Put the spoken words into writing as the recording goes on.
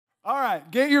All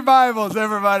right, get your Bibles,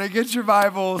 everybody. Get your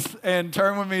Bibles and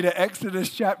turn with me to Exodus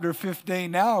chapter 15.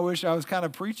 Now I wish I was kind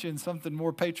of preaching something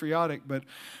more patriotic, but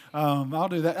I'll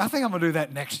do that. I think I'm going to do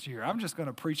that next year. I'm just going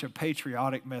to preach a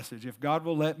patriotic message. If God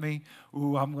will let me,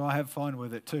 I'm going to have fun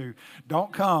with it too.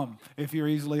 Don't come if you're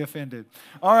easily offended.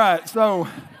 All right, so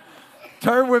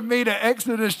turn with me to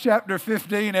Exodus chapter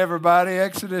 15, everybody.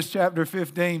 Exodus chapter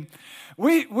 15.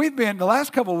 We've been, the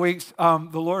last couple of weeks, the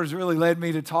Lord has really led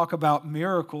me to talk about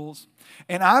miracles.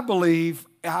 And I believe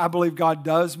God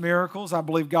does miracles. I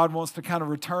believe God wants to kind of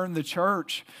return the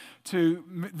church to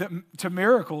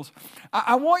miracles.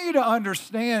 I want you to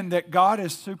understand that God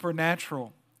is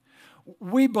supernatural.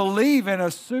 We believe in a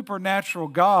supernatural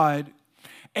God.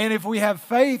 And if we have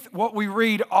faith, what we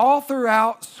read all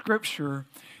throughout Scripture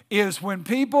is when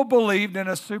people believed in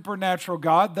a supernatural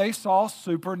God, they saw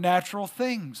supernatural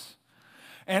things.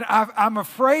 And I'm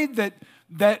afraid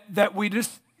that we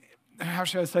just, how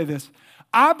should I say this?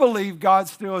 I believe God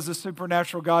still is a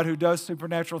supernatural God who does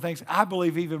supernatural things. I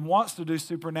believe He even wants to do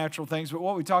supernatural things. But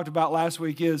what we talked about last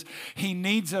week is He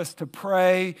needs us to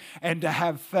pray and to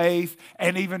have faith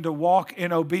and even to walk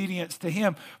in obedience to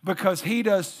Him because He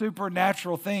does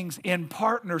supernatural things in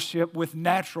partnership with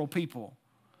natural people.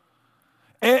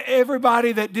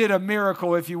 Everybody that did a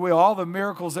miracle, if you will, all the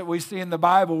miracles that we see in the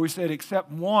Bible, we said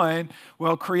except one,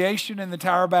 well, creation and the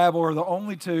Tower of Babel are the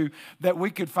only two that we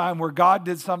could find where God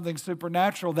did something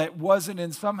supernatural that wasn't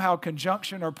in somehow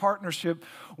conjunction or partnership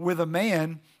with a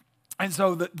man. And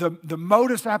so the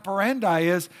modus operandi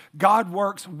is God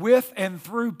works with and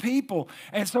through people.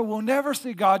 And so we'll never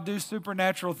see God do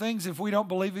supernatural things if we don't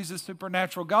believe He's a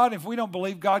supernatural God. If we don't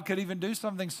believe God could even do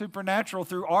something supernatural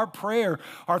through our prayer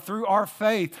or through our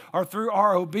faith or through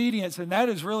our obedience. And that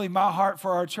is really my heart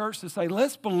for our church to say,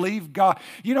 let's believe God.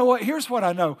 You know what? Here's what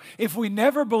I know. If we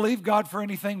never believe God for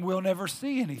anything, we'll never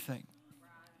see anything.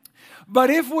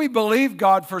 But if we believe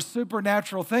God for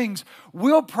supernatural things,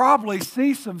 we'll probably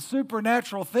see some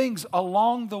supernatural things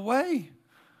along the way.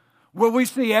 Will we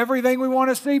see everything we want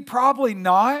to see? Probably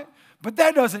not. But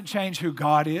that doesn't change who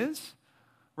God is,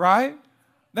 right?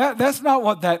 That's not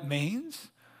what that means.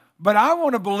 But I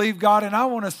want to believe God and I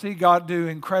want to see God do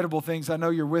incredible things. I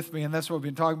know you're with me and that's what we've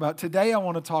been talking about. Today I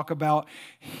want to talk about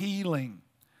healing.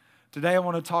 Today I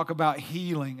want to talk about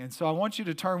healing. And so I want you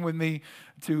to turn with me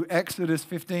to Exodus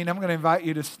 15. I'm going to invite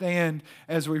you to stand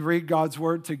as we read God's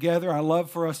Word together. I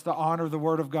love for us to honor the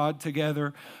Word of God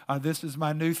together. This is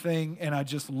my new thing, and I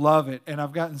just love it. And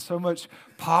I've gotten so much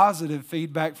positive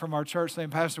feedback from our church saying,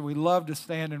 Pastor, we love to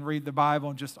stand and read the Bible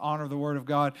and just honor the Word of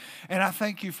God. And I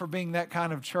thank you for being that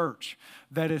kind of church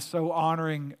that is so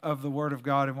honoring of the Word of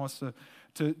God and wants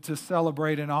to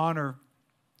celebrate and honor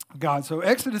God. So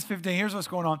Exodus 15, here's what's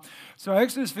going on. So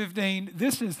Exodus 15,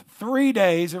 this is 3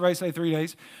 days, everybody say 3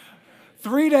 days.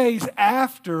 3 days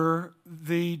after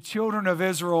the children of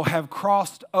Israel have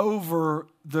crossed over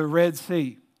the Red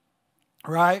Sea,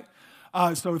 right?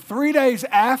 So 3 days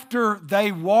after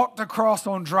they walked across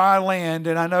on dry land,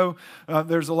 and I know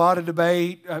there's a lot of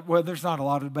debate. Well, there's not a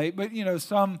lot of debate, but you know,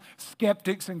 some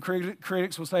skeptics and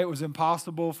critics will say it was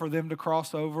impossible for them to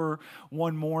cross over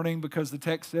one morning because the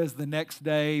text says the next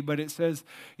day, but it says,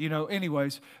 you know,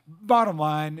 anyways, bottom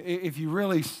line, if you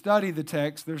really study the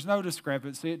text, there's no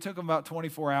discrepancy. It took them about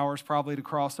 24 hours probably to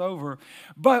cross over,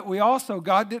 but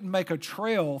God didn't make a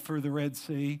trail through the Red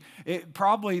Sea.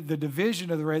 Probably the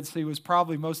division of the Red Sea was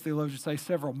probably, most theologians say,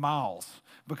 several miles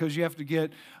because you have to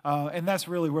get, and that's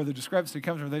really where the discrepancy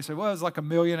comes from. They say, well, it's like 1.5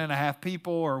 million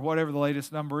people or whatever the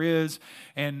latest number is,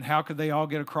 and how could they all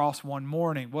get across one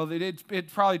morning? Well,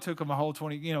 it probably took them a whole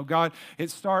 20, you know, God,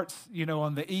 it starts, you know,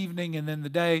 on the evening and then the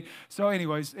day. So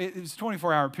anyways, it's a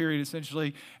 24-hour period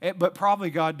essentially, but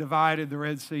probably God divided the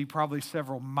Red Sea probably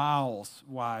several miles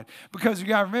wide because you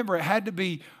got to remember it had to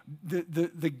be,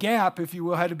 the gap, if you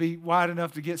will, had to be wide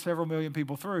enough to get several million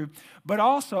people through, but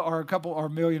also, or a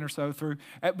million or so through,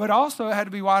 but also it had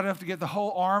to be wide enough to get the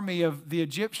whole army of the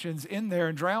Egyptians in there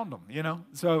and drown them, you know?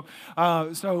 So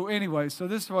anyway, so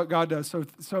this is what God does.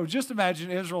 So just imagine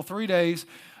Israel 3 days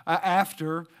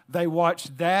after they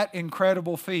watched that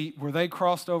incredible feat where they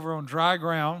crossed over on dry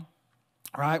ground,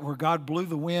 right, where God blew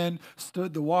the wind,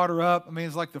 stood the water up. I mean,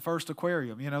 it's like the first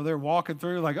aquarium. You know, they're walking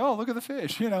through like, oh, look at the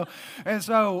fish, you know. And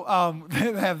so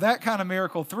they have that kind of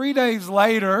miracle. 3 days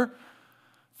later,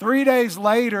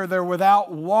 they're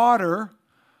without water.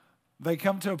 They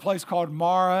come to a place called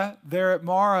Marah. There at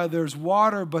Marah, there's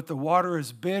water, but the water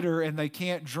is bitter and they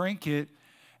can't drink it.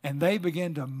 And they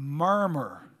begin to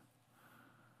murmur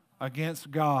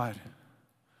against God.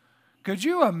 Could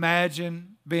you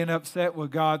imagine being upset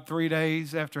with God 3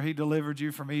 days after He delivered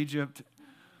you from Egypt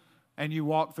and you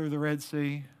walk through the Red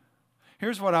Sea?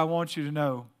 Here's what I want you to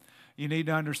know. You need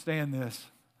to understand this.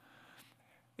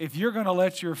 If you're going to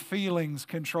let your feelings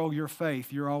control your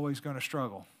faith, you're always going to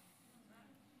struggle.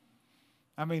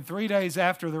 I mean, 3 days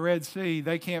after the Red Sea,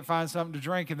 they can't find something to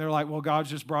drink, and they're like, well, God's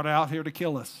just brought it out here to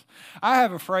kill us. I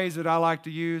have a phrase that I like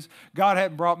to use. God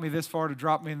hadn't brought me this far to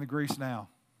drop me in the grease now.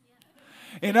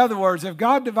 In other words, if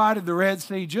God divided the Red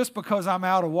Sea just because I'm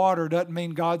out of water doesn't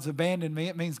mean God's abandoned me.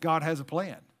 It means God has a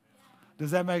plan. Does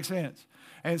that make sense?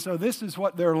 And so this is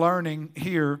what they're learning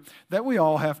here that we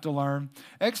all have to learn.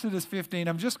 Exodus 15,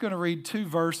 I'm just going to read 2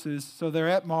 verses. So they're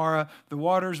at Marah, the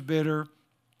water's bitter.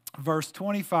 Verse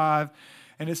 25,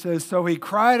 and it says, so he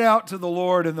cried out to the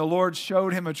Lord, and the Lord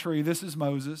showed him a tree. This is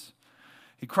Moses.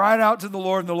 He cried out to the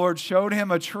Lord, and the Lord showed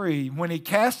him a tree. When he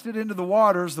cast it into the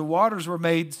waters were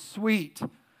made sweet.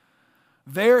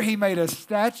 There he made a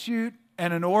statute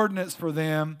and an ordinance for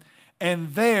them,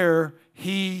 and there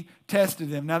he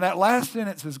tested them. Now that last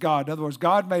sentence is God. In other words,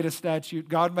 God made a statute,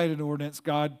 God made an ordinance,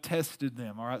 God tested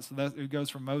them. All right, so it goes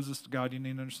from Moses to God. You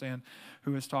need to understand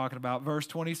who it's talking about. Verse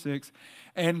 26,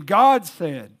 and God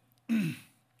said,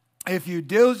 if you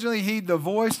diligently heed the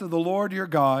voice of the Lord your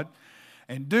God,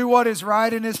 and do what is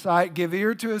right in his sight, give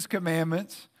ear to his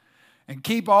commandments, and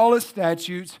keep all his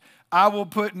statutes, I will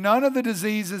put none of the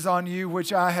diseases on you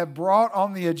which I have brought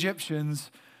on the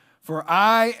Egyptians, for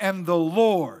I am the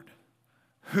Lord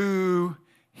who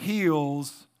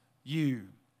heals you.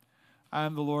 I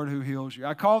am the Lord who heals you.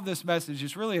 I call this message,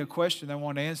 it's really a question I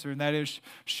want to answer, and that is,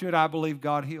 should I believe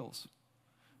God heals?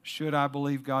 Should I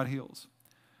believe God heals?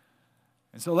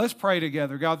 And so let's pray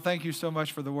together. God, thank you so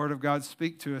much for the word of God.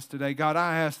 Speak to us today. God,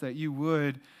 I ask that you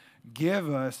would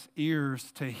give us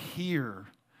ears to hear.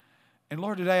 And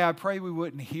Lord, today I pray we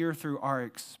wouldn't hear through our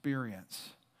experience,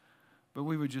 but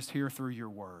we would just hear through your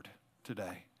word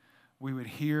today. We would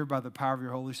hear by the power of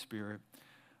your Holy Spirit.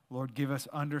 Lord, give us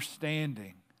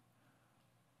understanding.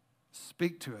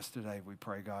 Speak to us today, we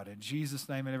pray, God. In Jesus'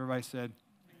 name, and everybody said,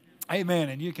 amen.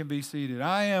 And you can be seated.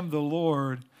 I am the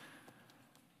Lord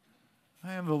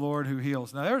who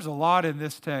heals. Now, there's a lot in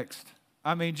this text.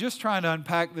 I mean, just trying to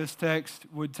unpack this text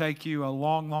would take you a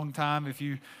long, long time if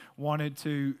you wanted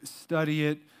to study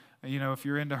it. You know, if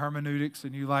you're into hermeneutics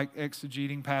and you like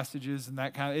exegeting passages and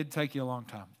that kind of, it'd take you a long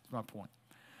time. That's my point.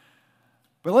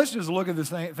 But let's just look at the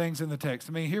things in the text.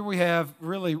 I mean, here we have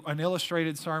really an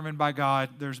illustrated sermon by God.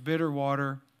 There's bitter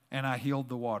water, and I healed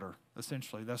the water.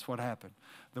 Essentially, that's what happened.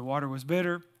 The water was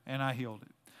bitter, and I healed it.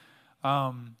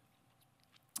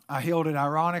 I healed it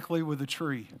ironically with a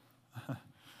tree.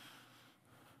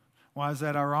 Why is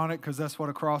that ironic? Because that's what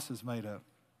a cross is made of.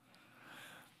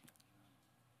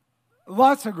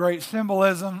 Lots of great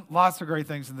symbolism, lots of great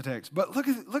things in the text. But look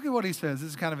at what he says.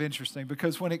 This is kind of interesting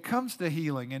because when it comes to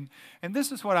healing, and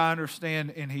this is what I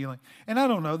understand in healing. And I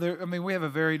don't know, we have a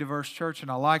very diverse church,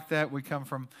 and I like that. We come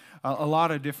from a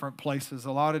lot of different places,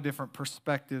 a lot of different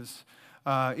perspectives,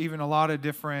 even a lot of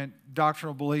different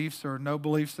doctrinal beliefs or no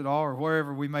beliefs at all, or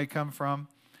wherever we may come from.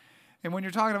 And when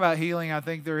you're talking about healing, I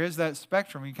think there is that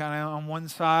spectrum. You kind of, on one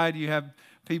side, you have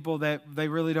people that they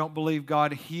really don't believe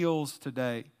God heals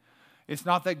today. It's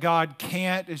not that God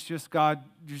can't, it's just God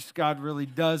really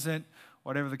doesn't,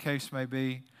 whatever the case may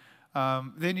be.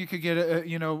 Then you could get,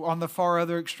 on the far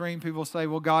other extreme, people say,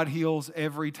 well, God heals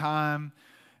every time.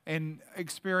 And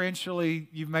experientially,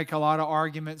 you make a lot of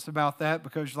arguments about that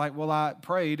because you're like, well, I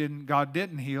prayed and God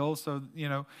didn't heal. So,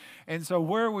 and so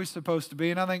where are we supposed to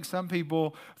be? And I think some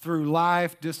people through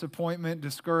life, disappointment,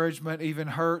 discouragement, even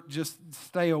hurt, just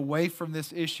stay away from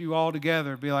this issue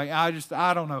altogether. Be like, I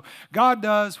don't know. God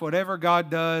does whatever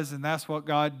God does, and that's what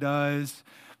God does.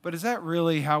 But is that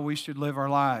really how we should live our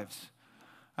lives?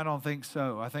 I don't think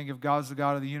so. I think if God's the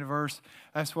God of the universe,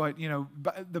 that's what,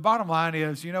 the bottom line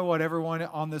is, you know what everyone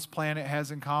on this planet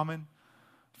has in common?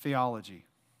 Theology.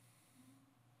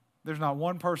 There's not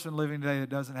one person living today that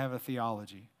doesn't have a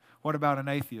theology. What about an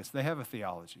atheist? They have a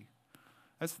theology.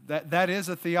 That is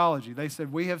a theology. They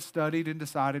said, we have studied and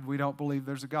decided we don't believe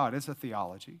there's a God. It's a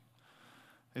theology.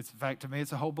 In fact, to me,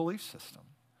 it's a whole belief system,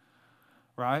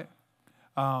 right?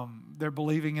 They're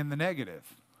believing in the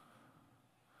negative.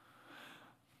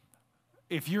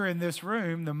 If you're in this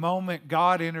room, the moment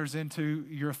God enters into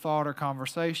your thought or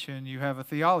conversation, you have a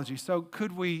theology. So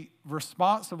could we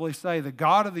responsibly say the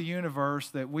God of the universe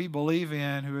that we believe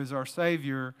in, who is our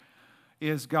Savior,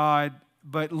 is God,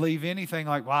 but leave anything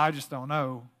like, well, I just don't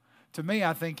know? To me,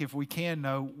 I think if we can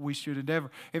know, we should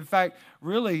endeavor. In fact,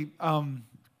 really,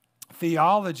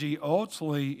 theology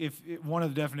ultimately, one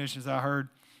of the definitions I heard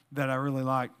that I really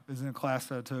like is in a class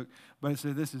that I took, but it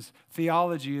said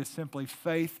theology is simply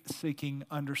faith-seeking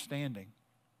understanding.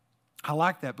 I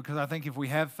like that because I think if we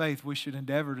have faith, we should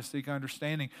endeavor to seek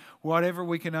understanding. Whatever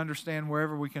we can understand,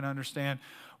 wherever we can understand,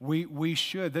 we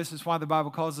should. This is why the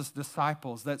Bible calls us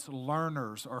disciples. That's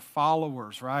learners or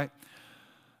followers, right?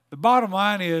 The bottom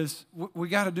line is we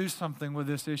got to do something with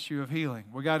this issue of healing.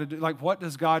 We got to do, like, what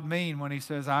does God mean when he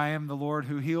says, I am the Lord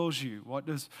who heals you? What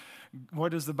does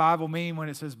the Bible mean when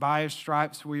it says, by his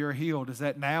stripes we are healed? Is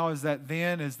that now? Is that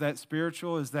then? Is that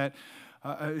spiritual? Is that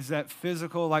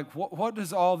physical? Like, what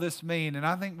does all this mean? And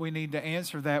I think we need to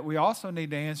answer that. We also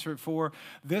need to answer it for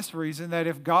this reason, that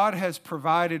if God has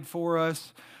provided for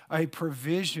us a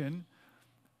provision,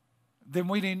 then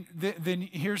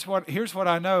here's what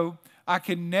I know. I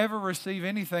can never receive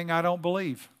anything I don't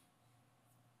believe.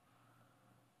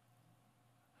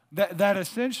 That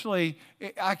essentially,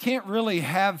 I can't really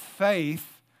have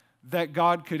faith that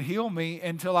God could heal me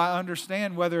until I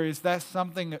understand whether that's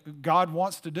something God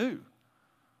wants to do.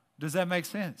 Does that make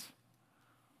sense?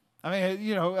 I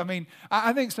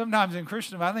think sometimes in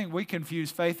Christendom, I think we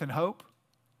confuse faith and hope.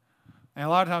 And a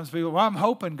lot of times people, well, I'm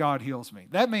hoping God heals me.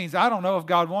 That means I don't know if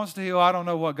God wants to heal. I don't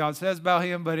know what God says about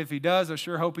him, but if he does, I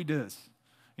sure hope he does.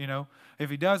 If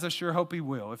he does, I sure hope he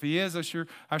will. If he is,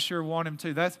 I sure want him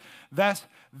to.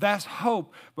 That's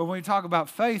hope. But when we talk about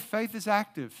faith, faith is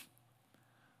active.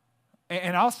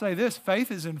 And I'll say this,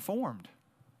 faith is informed.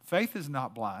 Faith is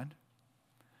not blind.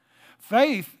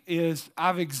 Faith is,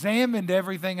 I've examined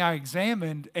everything I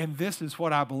examined, and this is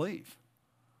what I believe.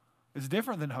 It's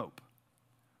different than hope.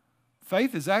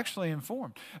 Faith is actually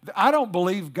informed. I don't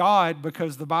believe God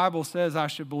because the Bible says I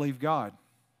should believe God.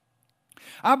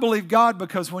 I believe God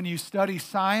because when you study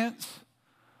science,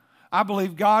 I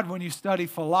believe God when you study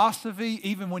philosophy,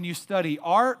 even when you study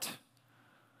art.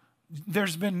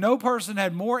 There's been no person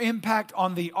had more impact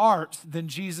on the arts than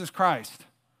Jesus Christ.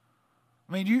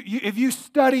 I mean, if you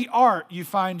study art, you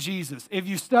find Jesus. If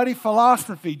you study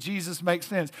philosophy, Jesus makes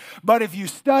sense. But if you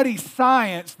study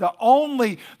science, the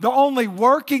only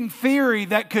working theory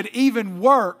that could even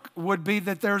work would be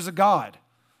that there's a God.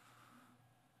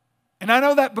 And I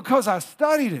know that because I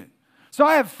studied it. So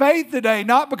I have faith today,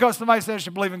 not because somebody said I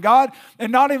should believe in God,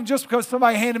 and not even just because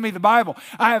somebody handed me the Bible.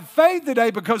 I have faith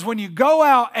today because when you go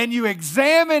out and you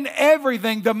examine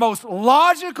everything, the most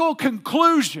logical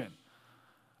conclusion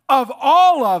of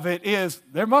all of it is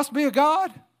there must be a God.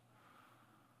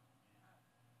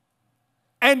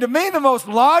 And to me, the most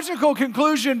logical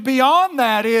conclusion beyond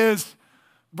that is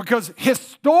because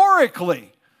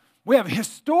historically, we have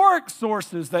historic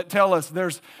sources that tell us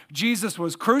Jesus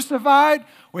was crucified.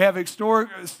 We have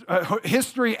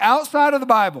history outside of the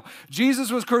Bible.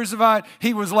 Jesus was crucified.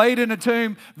 He was laid in a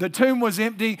tomb. The tomb was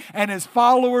empty, and his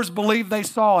followers believed they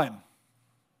saw him.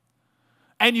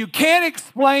 And you can't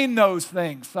explain those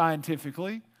things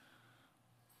scientifically.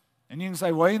 And you can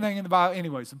say, well, anything in the Bible.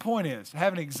 Anyways, the point is,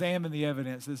 having examined the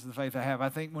evidence, this is the faith I have. I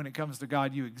think when it comes to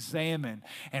God, you examine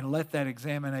and let that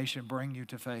examination bring you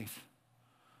to faith.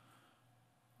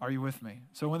 Are you with me?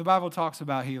 So when the Bible talks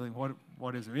about healing,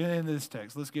 what is it? In this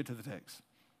text, let's get to the text.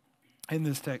 In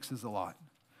this text is a lot.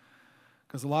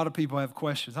 Because a lot of people have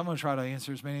questions. I'm going to try to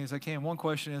answer as many as I can. One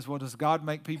question is, well, does God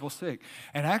make people sick?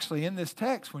 And actually in this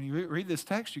text, when you read this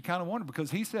text, you kind of wonder,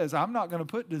 because he says, I'm not going to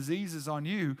put diseases on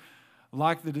you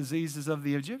like the diseases of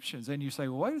the Egyptians. And you say,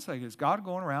 well, wait a second, is God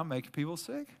going around making people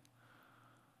sick?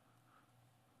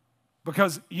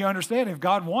 Because you understand, if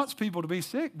God wants people to be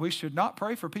sick, we should not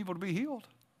pray for people to be healed.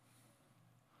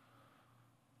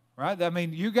 Right? I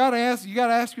mean, you got to ask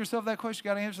yourself that question. You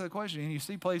got to answer that question. And you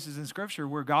see places in Scripture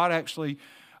where God actually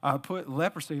put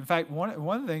leprosy. In fact, one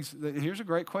of the things, here's a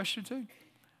great question too.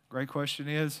 Great question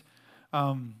is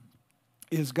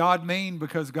God mean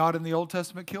because God in the Old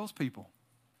Testament kills people?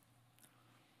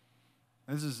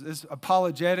 This is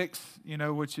apologetics,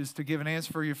 which is to give an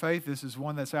answer for your faith. This is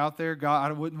one that's out there. God,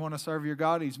 I wouldn't want to serve your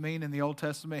God. He's mean in the Old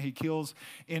Testament. He kills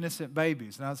innocent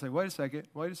babies. And I'd say, wait a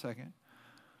second.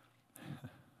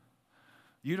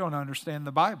 You don't understand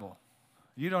the Bible.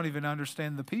 You don't even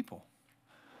understand the people.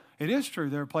 It is true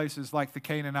there are places like the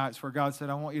Canaanites where God said,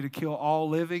 I want you to kill all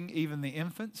living, even the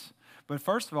infants. But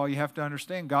first of all, you have to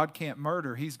understand God can't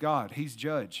murder. He's God. He's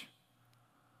judge.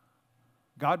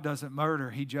 God doesn't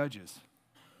murder. He judges.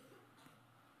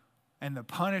 And the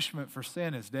punishment for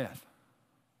sin is death.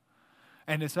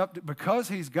 And it's because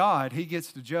he's God, he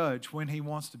gets to judge when he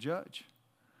wants to judge.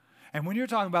 And when you're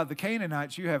talking about the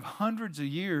Canaanites, you have hundreds of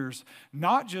years,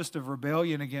 not just of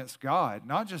rebellion against God,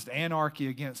 not just anarchy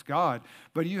against God,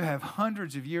 but you have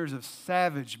hundreds of years of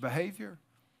savage behavior.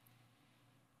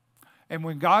 And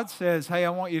when God says, hey,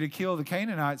 I want you to kill the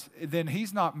Canaanites, then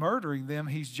he's not murdering them,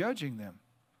 he's judging them.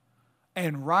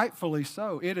 And rightfully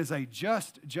so. It is a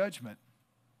just judgment.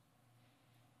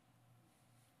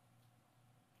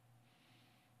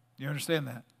 You understand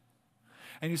that?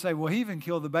 And you say, well, he even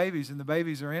killed the babies and the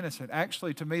babies are innocent.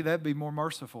 Actually, to me, that'd be more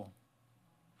merciful.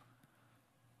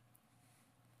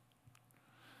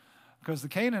 Because the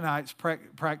Canaanites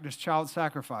practiced child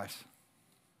sacrifice.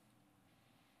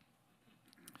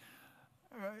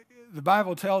 The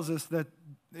Bible tells us that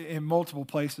in multiple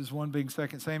places, one being 2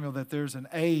 Samuel, that there's an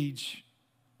age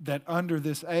that under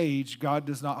this age, God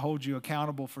does not hold you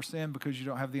accountable for sin because you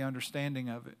don't have the understanding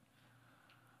of it.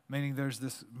 Meaning there's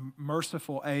this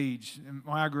merciful age. And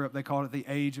when I grew up, they called it the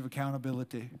age of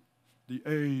accountability. The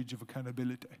age of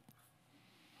accountability.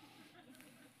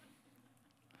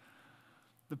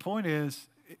 The point is,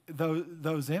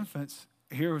 those infants,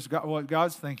 here's what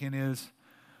God's thinking is,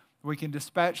 we can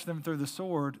dispatch them through the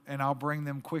sword and I'll bring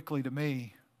them quickly to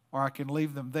me, or I can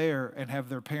leave them there and have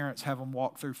their parents have them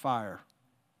walk through fire.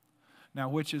 Now,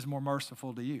 which is more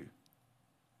merciful to you?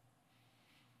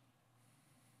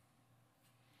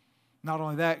 Not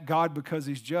only that, God, because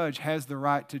he's judge, has the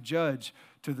right to judge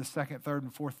to the second, third,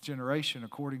 and fourth generation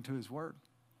according to his word.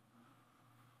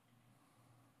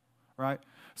 Right?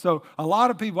 So a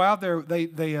lot of people out there,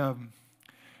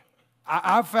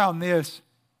 I've found this.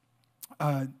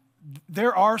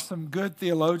 There are some good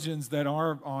theologians that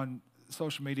are on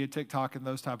social media, TikTok, and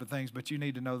those type of things, but you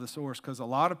need to know the source, because a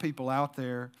lot of people out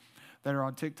there that are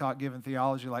on TikTok giving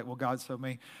theology like, well, God's so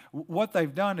mean. What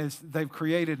they've done is they've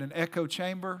created an echo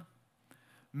chamber,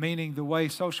 meaning the way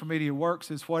social media works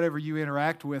is whatever you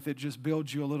interact with, it just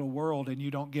builds you a little world and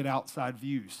you don't get outside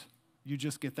views. You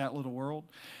just get that little world.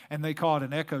 And they call it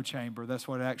an echo chamber. That's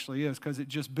what it actually is, because it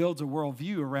just builds a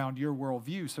worldview around your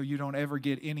worldview so you don't ever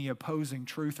get any opposing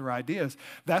truth or ideas.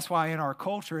 That's why in our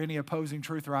culture, any opposing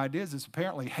truth or ideas is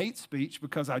apparently hate speech,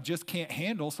 because I just can't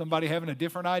handle somebody having a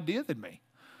different idea than me.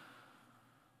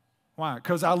 Why?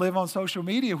 Because I live on social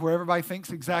media where everybody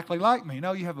thinks exactly like me.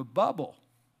 No, you have a bubble.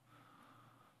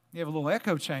 You have a little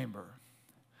echo chamber.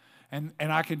 And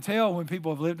I can tell when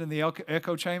people have lived in the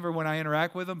echo chamber when I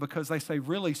interact with them, because they say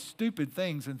really stupid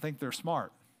things and think they're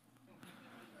smart.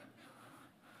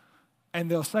 And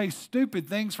they'll say stupid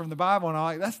things from the Bible, and I'm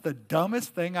like, that's the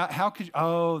dumbest thing. How could you?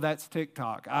 Oh, that's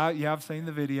TikTok. Yeah, I've seen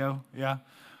the video. Yeah,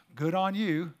 good on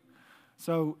you.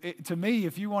 So to me,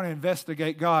 if you want to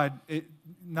investigate God,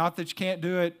 not that you can't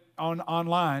do it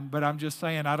online, but I'm just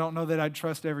saying I don't know that I'd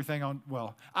trust everything on,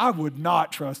 well, I would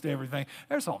not trust everything.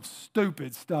 There's some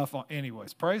stupid stuff on,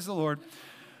 anyways. Praise the Lord.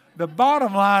 The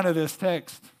bottom line of this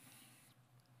text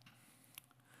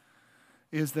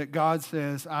is that God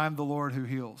says, I'm the Lord who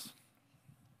heals.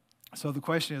 So the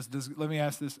question is, let me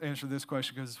answer this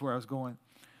question, because it's where I was going.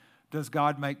 Does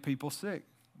God make people sick?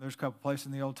 There's a couple places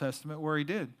in the Old Testament where he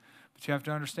did. But you have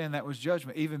to understand that was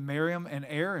judgment. Even Miriam and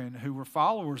Aaron, who were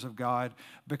followers of God,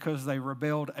 because they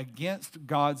rebelled against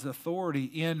God's authority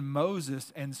in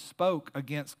Moses and spoke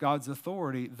against God's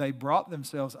authority, they brought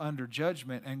themselves under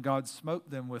judgment, and God smote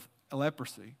them with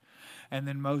leprosy. And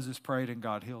then Moses prayed and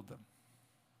God healed them.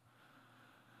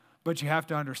 But you have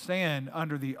to understand,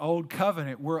 under the old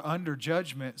covenant, we're under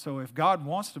judgment. So if God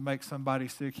wants to make somebody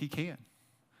sick, he can.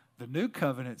 The new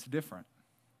covenant's different.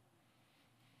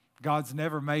 God's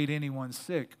never made anyone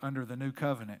sick under the new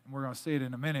covenant. We're going to see it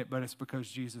in a minute, but it's because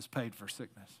Jesus paid for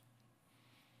sickness.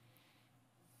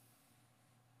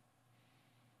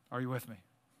 Are you with me?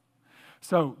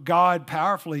 So God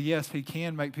powerfully, yes, he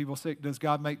can make people sick. Does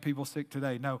God make people sick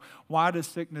today? No. Why does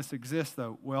sickness exist,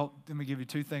 though? Well, let me give you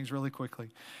two things really quickly.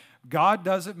 God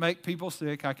doesn't make people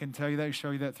sick. I can tell you that, show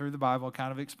you that through the Bible. I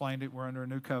kind of explained it. We're under a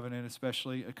new covenant,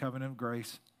 especially a covenant of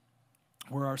grace,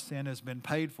 where our sin has been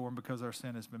paid for, and because our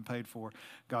sin has been paid for,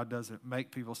 God doesn't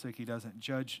make people sick. He doesn't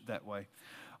judge that way.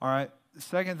 All right. The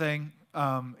second thing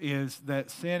is that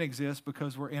sin exists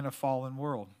because we're in a fallen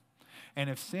world.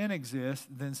 And if sin exists,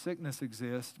 then sickness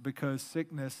exists, because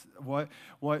sickness,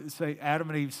 say Adam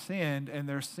and Eve sinned, and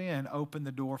their sin opened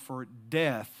the door for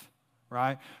death.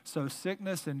 Right? So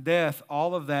sickness and death,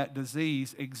 all of that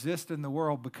disease exists in the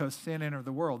world because sin entered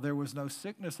the world. There was no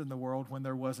sickness in the world when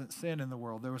there wasn't sin in the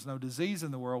world. There was no disease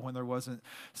in the world when there wasn't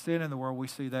sin in the world. We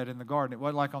see that in the garden. It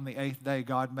wasn't like on the 8th day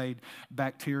God made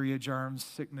bacteria, germs,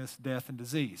 sickness, death, and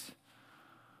disease.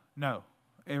 No.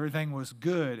 Everything was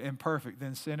good and perfect.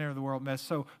 Then sin entered the world.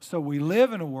 So we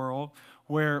live in a world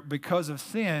where because of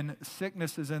sin,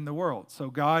 sickness is in the world. So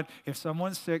God, if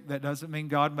someone's sick, that doesn't mean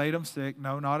God made them sick.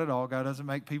 No, not at all. God doesn't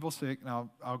make people sick. And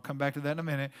I'll come back to that in a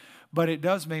minute. But it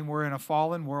does mean we're in a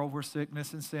fallen world where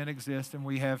sickness and sin exist, and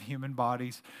we have human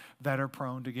bodies that are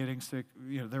prone to getting sick.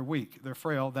 They're weak, they're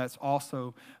frail. That's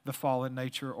also the fallen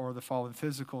nature or the fallen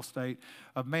physical state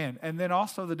of man. And then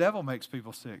also the devil makes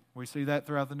people sick. We see that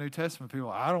throughout the New Testament. People,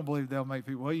 I don't believe they'll make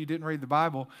people. Well, you didn't read the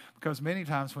Bible, because many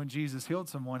times when Jesus healed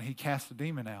someone, he cast a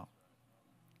demon out.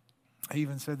 He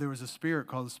even said there was a spirit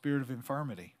called the spirit of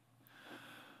infirmity.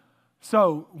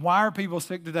 So why are people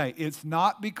sick today? It's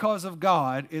not because of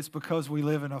God. It's because we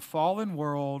live in a fallen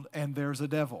world and there's a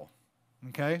devil.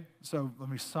 Okay? So let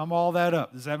me sum all that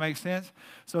up. Does that make sense?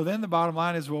 So then the bottom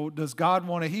line is, well, does God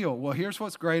want to heal? Well, here's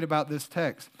what's great about this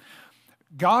text.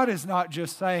 God is not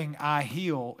just saying, I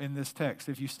heal in this text,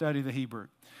 if you study the Hebrew.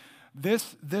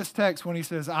 This text, when he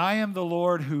says, I am the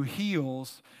Lord who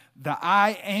heals, the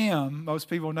I am, most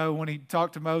people know when he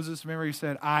talked to Moses, remember he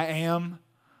said, I am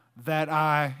that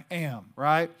I am,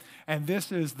 right? And this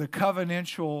is the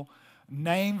covenantal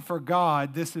name for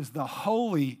God. This is the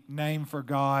holy name for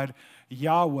God,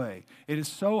 Yahweh. It is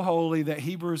so holy that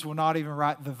Hebrews will not even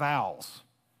write the vowels,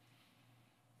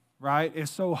 right? It's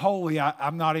so holy,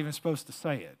 I'm not even supposed to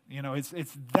say it.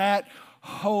 It's that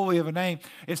holy of a name.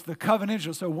 It's the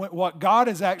covenantal. So what God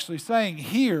is actually saying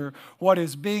here, what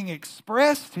is being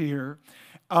expressed here,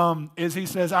 is he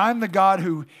says, I'm the God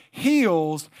who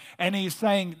heals, and he's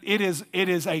saying it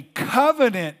is a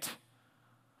covenant.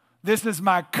 This is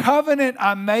my covenant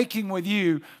I'm making with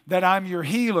you, that I'm your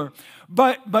healer.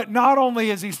 But not only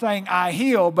is he saying I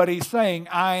heal, but he's saying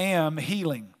I am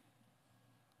healing.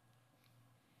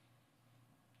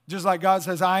 Just like God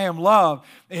says, I am love.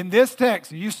 In this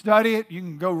text, you study it. You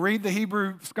can go read the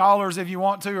Hebrew scholars if you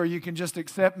want to, or you can just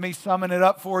accept me summing it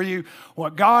up for you.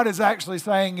 What God is actually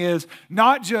saying is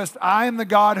not just I am the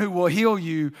God who will heal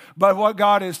you, but what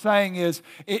God is saying is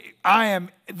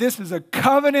this is a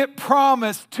covenant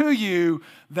promise to you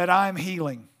that I'm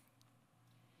healing.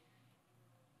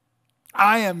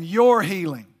 I am your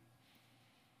healing.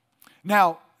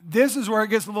 Now, this is where it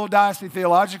gets a little dicey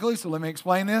theologically, so let me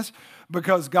explain this.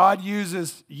 Because God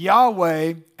uses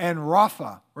Yahweh and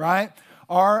Rapha, right?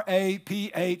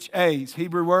 R-A-P-H-A.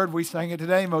 Hebrew word, we sang it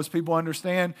today. Most people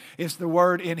understand it's the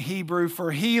word in Hebrew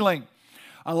for healing.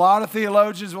 A lot of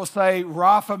theologians will say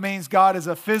Rapha means God is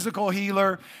a physical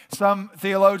healer. Some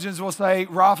theologians will say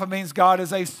Rapha means God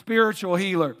is a spiritual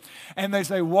healer. And they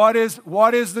say, what is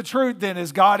the truth then?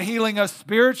 Is God healing us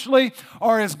spiritually,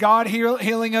 or is God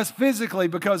healing us physically?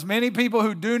 Because many people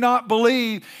who do not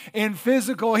believe in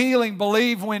physical healing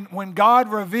believe when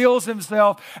God reveals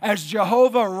himself as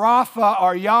Jehovah Rapha,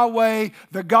 or Yahweh,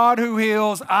 the God who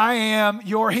heals, I am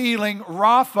your healing,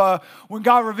 Rapha. When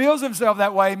God reveals himself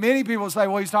that way, many people say,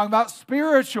 well, he's talking about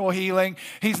spiritual healing.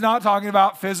 He's not talking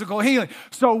about physical healing.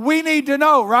 So we need to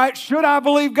know, right? Should I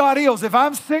believe God heals? If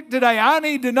I'm sick today, I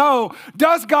need to know,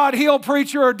 does God heal,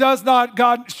 preacher, or does not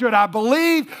God? Should I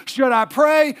believe? Should I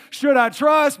pray? Should I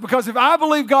trust? Because if I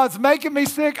believe God's making me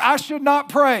sick, I should not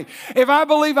pray. If I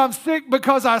believe I'm sick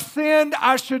because I sinned,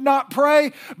 I should not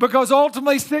pray, because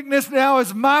ultimately sickness now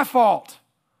is my fault.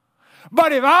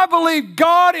 But if I believe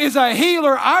God is a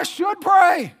healer, I should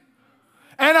pray.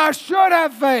 And I should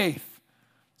have faith.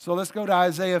 So let's go to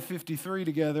Isaiah 53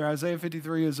 together. Isaiah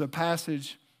 53 is a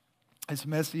passage. It's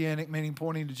messianic, meaning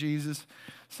pointing to Jesus,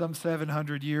 some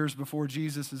 700 years before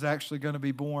Jesus is actually going to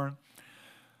be born.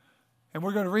 And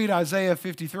we're going to read Isaiah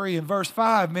 53. In verse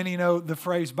 5, many know the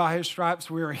phrase, by his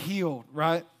stripes we are healed,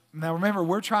 right? Now remember,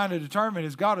 we're trying to determine,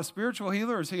 is God a spiritual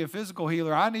healer or is he a physical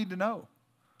healer? I need to know.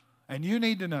 And you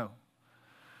need to know.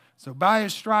 So by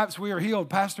his stripes we are healed.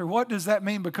 Pastor, what does that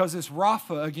mean? Because it's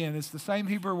Rapha again. It's the same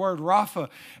Hebrew word, Rapha.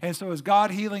 And so is God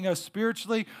healing us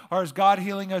spiritually, or is God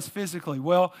healing us physically?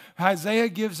 Well, Isaiah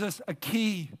gives us a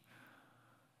key.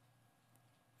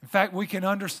 In fact, we can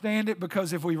understand it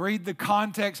because if we read the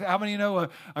context, how many know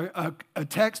a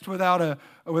text without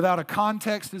a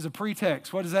context is a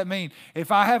pretext? What does that mean?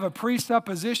 If I have a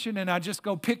presupposition and I just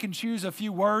go pick and choose a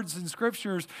few words in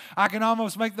scriptures, I can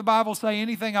almost make the Bible say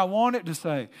anything I want it to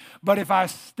say. But if I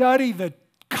study the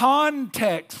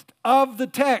context of the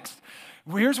text,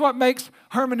 here's what makes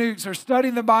hermeneutics or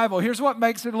studying the Bible, here's what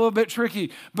makes it a little bit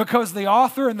tricky, because the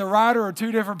author and the writer are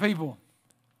two different people.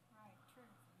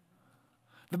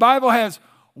 The Bible has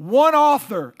one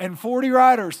author and 40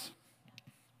 writers.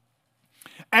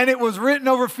 And it was written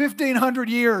over 1,500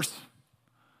 years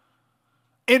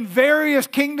in various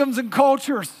kingdoms and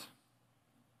cultures.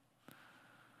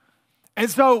 And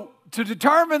so to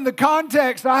determine the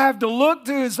context, I have to look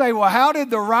to and say, well, how did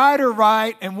the writer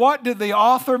write and what did the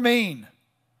author mean?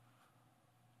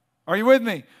 Are you with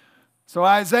me? So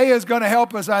Isaiah is going to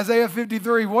help us. Isaiah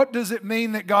 53, what does it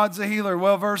mean that God's a healer?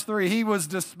 Well, verse 3, he was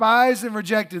despised and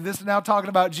rejected. This is now talking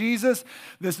about Jesus.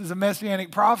 This is a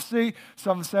messianic prophecy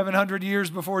some 700 years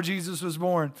before Jesus was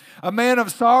born. A man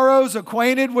of sorrows,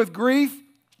 acquainted with grief,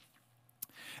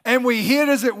 and we hid,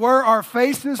 as it were, our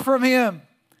faces from him.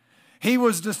 He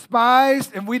was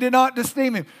despised, and we did not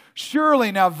esteem him.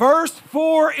 Surely, now verse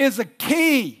 4 is a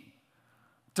key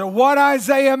to what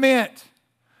Isaiah meant.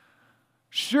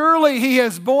 Surely he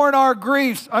has borne our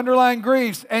griefs, underlying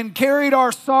griefs, and carried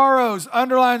our sorrows,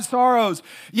 underlying sorrows.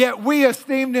 Yet we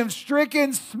esteemed him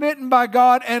stricken, smitten by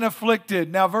God, and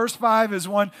afflicted. Now verse 5 is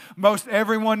one most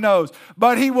everyone knows.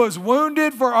 But he was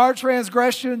wounded for our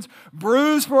transgressions,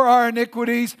 bruised for our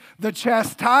iniquities. The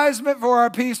chastisement for our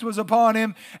peace was upon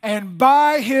him, and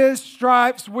by his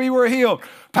stripes we were healed.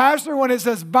 Pastor, when it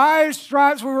says by his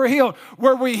stripes we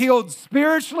were we healed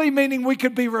spiritually, meaning we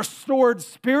could be restored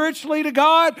spiritually to God?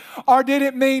 Or did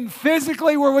it mean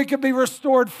physically, where we could be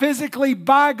restored physically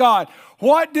by God?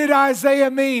 What did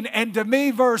Isaiah mean? And to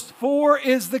me, verse 4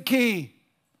 is the key.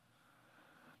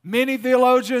 Many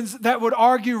theologians that would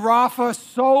argue Rapha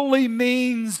solely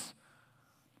means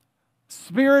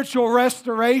spiritual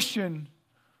restoration,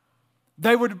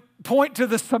 they would point to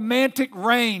the semantic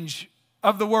range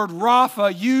of the word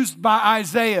Rapha used by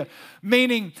Isaiah,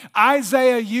 meaning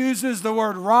Isaiah uses the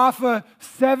word Rapha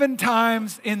 7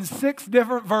 times in 6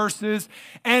 different verses,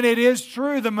 and it is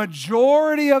true, the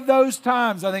majority of those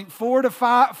times, I think 4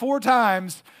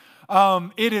 times,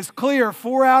 it is clear,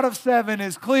 4 out of 7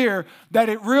 is clear that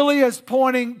it really is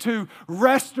pointing to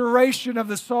restoration of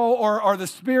the soul or the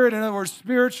spirit, in other words,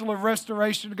 spiritual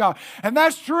restoration to God. And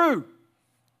that's true.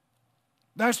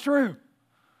 That's true.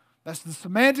 That's the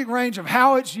semantic range of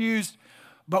how it's used.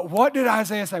 But what did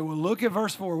Isaiah say? Well, look at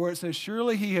verse 4 where it says,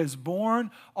 surely he has borne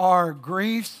our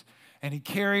griefs and he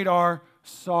carried our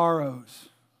sorrows.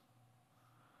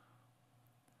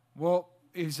 Well,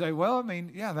 you say, well, I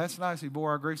mean, yeah, that's nice. He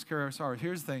bore our griefs, carried our sorrows.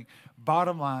 Here's the thing.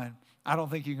 Bottom line, I don't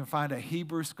think you can find a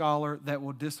Hebrew scholar that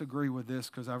will disagree with this,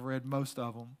 because I've read most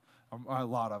of them, or a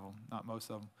lot of them, not most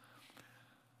of them.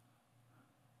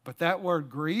 But that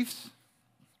word griefs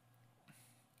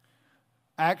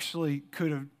actually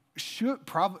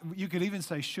you could even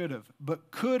say should have,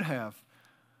 but could have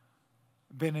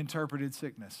been interpreted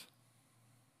sickness.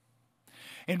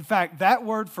 In fact, that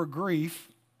word for grief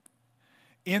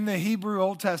in the Hebrew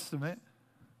Old Testament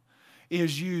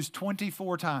is used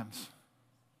 24 times.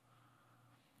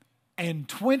 And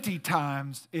 20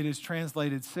 times it is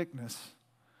translated sickness.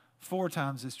 4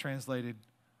 times it's translated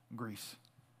griefs.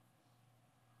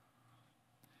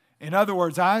 In other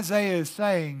words, Isaiah is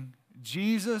saying,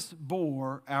 Jesus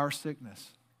bore our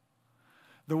sickness.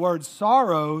 The word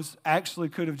sorrows actually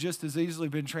could have just as easily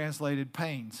been translated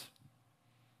pains.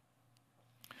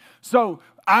 So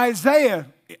Isaiah,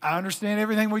 I understand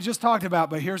everything we just talked about,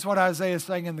 but here's what Isaiah is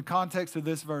saying in the context of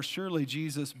this verse. Surely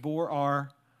Jesus bore our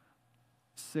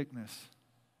sickness,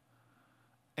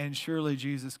 and surely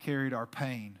Jesus carried our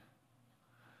pain,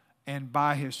 and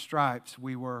by his stripes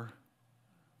we were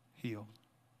healed.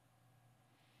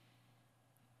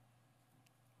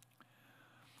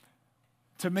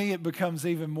 To me, it becomes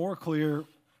even more clear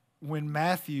when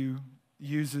Matthew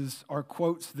uses or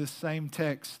quotes this same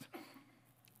text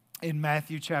in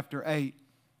Matthew chapter 8.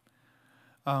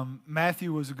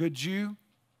 Matthew was a good Jew.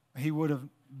 He would have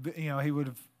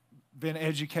been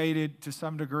educated to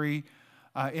some degree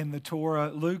in the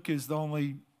Torah. Luke is the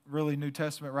only really New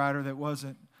Testament writer that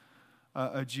wasn't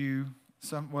a Jew.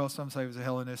 Some say he was a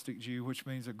Hellenistic Jew, which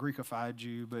means a Greekified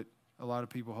Jew, but a lot of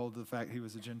people hold to the fact he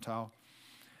was a Gentile.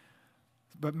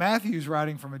 But Matthew's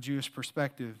writing from a Jewish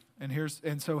perspective,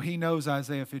 and so he knows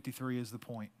Isaiah 53 is the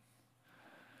point.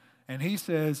 And he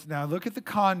says, now look at the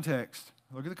context.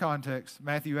 Look at the context.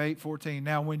 Matthew 8:14.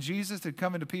 Now when Jesus had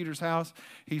come into Peter's house,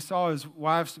 he saw his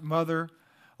wife's mother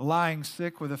lying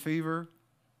sick with a fever.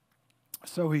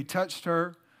 So he touched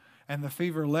her, and the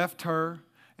fever left her,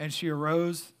 and she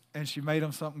arose, and she made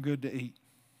him something good to eat.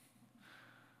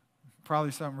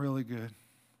 Probably something really good.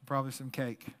 Probably some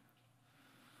cake.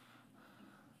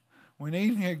 When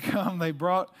evening had come, they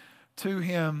brought to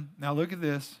him, now look at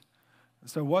this.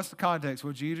 So what's the context?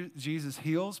 Well, Jesus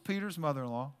heals Peter's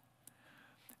mother-in-law.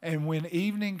 And when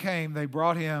evening came, they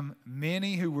brought him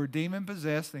many who were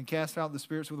demon-possessed and cast out the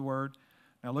spirits with the word.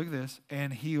 Now look at this.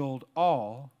 And healed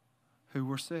all who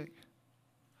were sick.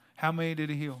 How many did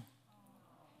he heal?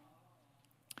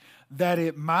 That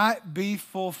it might be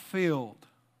fulfilled.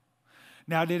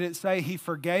 Now did it say he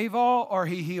forgave all or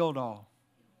he healed all?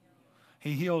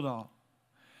 He healed all.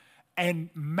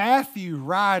 And Matthew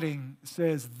writing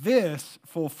says this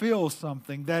fulfills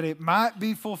something, that it might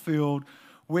be fulfilled,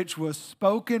 which was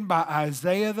spoken by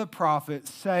Isaiah the prophet,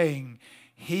 saying,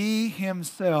 He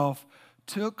himself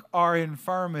took our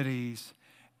infirmities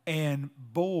and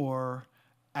bore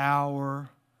our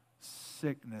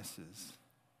sicknesses.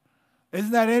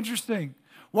 Isn't that interesting?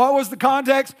 What was the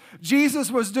context? Jesus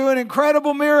was doing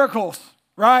incredible miracles,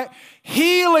 right?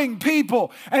 Healing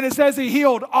people. And it says he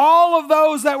healed all of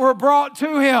those that were brought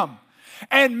to him.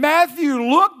 And Matthew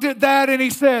looked at that and he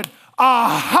said,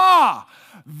 aha!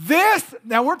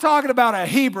 Now we're talking about a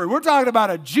Hebrew. We're talking about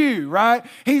a Jew, right?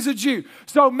 He's a Jew.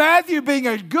 So Matthew, being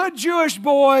a good Jewish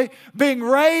boy, being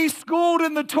raised, schooled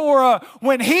in the Torah,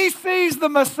 when he sees the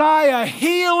Messiah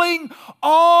healing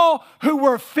all who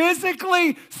were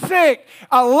physically sick,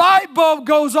 a light bulb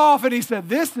goes off and he said,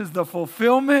 this is the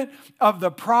fulfillment of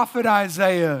the prophet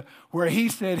Isaiah, where he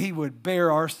said he would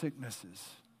bear our sicknesses.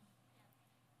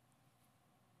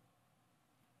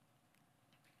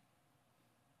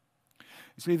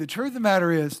 See, the truth of the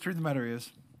matter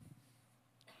is,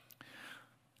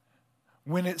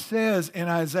 when it says in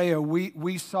Isaiah,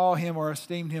 we saw him or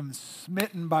esteemed him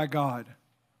smitten by God,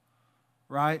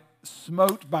 right?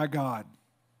 Smote by God,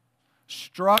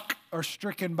 struck or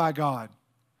stricken by God.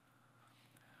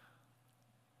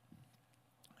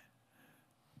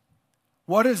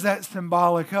 What is that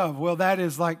symbolic of? Well, that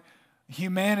is like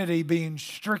humanity being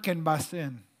stricken by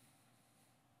sin.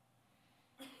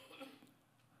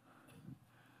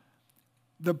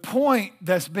 The point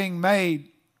that's being made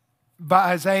by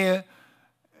Isaiah,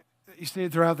 you see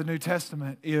it throughout the New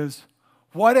Testament, is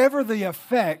whatever the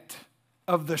effect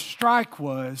of the strike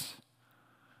was,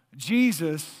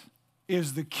 Jesus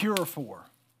is the cure for.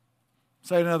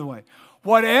 Say it another way.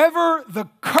 Whatever the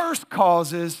curse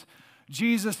causes,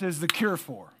 Jesus is the cure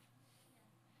for.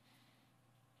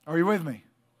 Are you with me?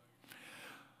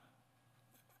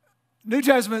 New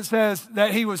Testament says that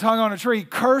he was hung on a tree.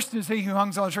 Cursed is he who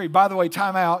hangs on a tree. By the way,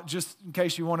 time out, just in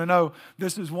case you want to know,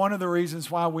 this is one of the reasons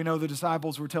why we know the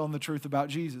disciples were telling the truth about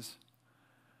Jesus.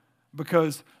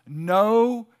 Because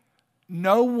no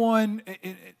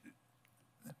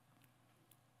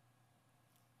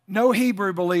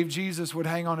Hebrew believed Jesus would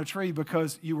hang on a tree,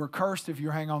 because you were cursed if you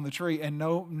hang on the tree, and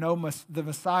the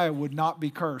Messiah would not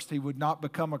be cursed. He would not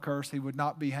become a curse. He would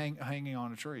not be hanging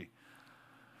on a tree.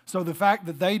 So the fact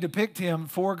that they depict him,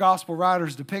 4 gospel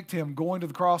writers depict him going to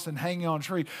the cross and hanging on a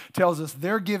tree, tells us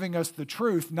they're giving us the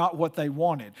truth, not what they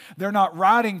wanted. They're not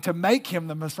writing to make him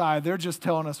the Messiah. They're just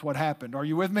telling us what happened. Are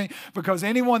you with me? Because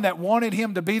anyone that wanted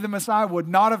him to be the Messiah would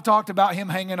not have talked about him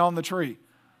hanging on the tree.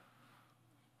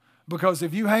 Because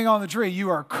if you hang on the tree, you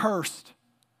are cursed.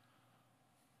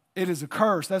 It is a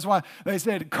curse. That's why they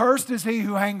said, cursed is he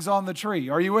who hangs on the tree.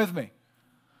 Are you with me?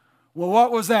 Well,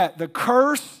 what was that? The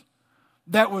curse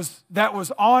that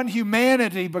was on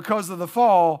humanity because of the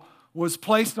fall was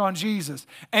placed on Jesus,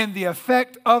 and the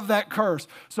effect of that curse.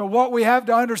 So what we have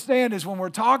to understand is, when we're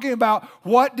talking about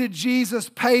what did Jesus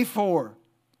pay for?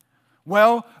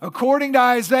 Well, according to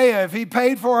Isaiah, if he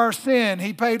paid for our sin,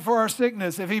 he paid for our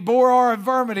sickness. If he bore our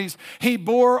infirmities, he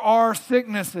bore our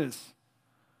sicknesses.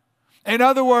 In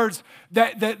other words,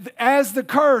 that as the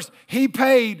curse, he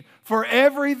paid for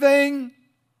everything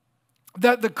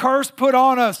that the curse put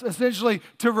on us, essentially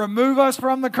to remove us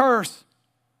from the curse,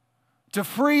 to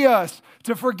free us,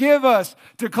 to forgive us,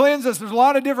 to cleanse us. There's a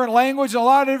lot of different language, a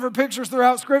lot of different pictures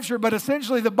throughout Scripture, but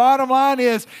essentially the bottom line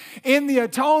is, in the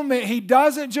atonement, he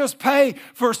doesn't just pay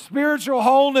for spiritual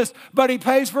wholeness, but he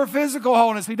pays for physical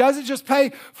wholeness. He doesn't just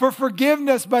pay for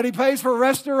forgiveness, but he pays for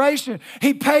restoration.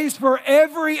 He pays for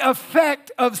every effect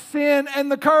of sin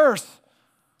and the curse.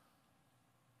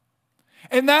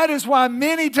 And that is why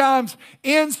many times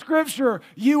in Scripture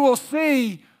you will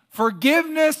see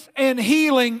forgiveness and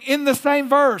healing in the same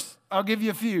verse. I'll give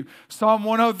you a few. Psalm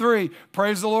 103,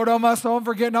 praise the Lord, O my soul, and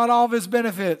forget not all of his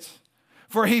benefits.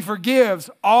 For he forgives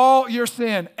all your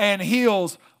sin and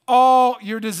heals all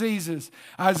your diseases.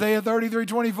 Isaiah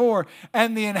 33:24,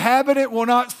 and the inhabitant will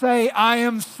not say, I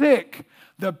am sick.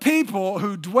 The people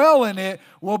who dwell in it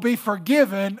will be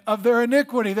forgiven of their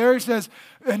iniquity. There he says,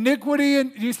 iniquity,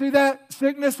 and you see that?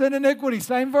 Sickness and iniquity,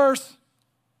 same verse.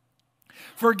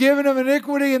 Forgiven of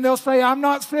iniquity, and they'll say, I'm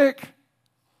not sick.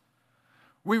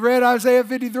 We read Isaiah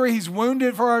 53, he's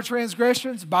wounded for our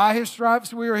transgressions, by his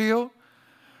stripes we are healed.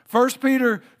 1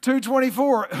 Peter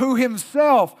 2:24, who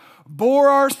himself bore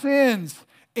our sins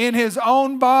in his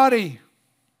own body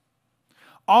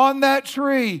on that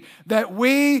tree, that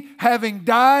we, having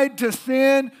died to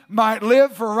sin, might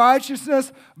live for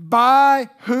righteousness, by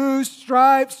whose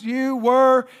stripes you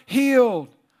were healed.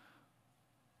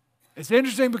 It's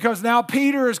interesting because now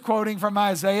Peter is quoting from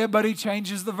Isaiah, but he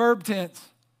changes the verb tense.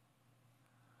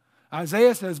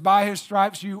 Isaiah says, by his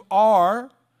stripes you are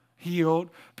healed.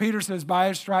 Peter says, by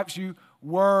his stripes you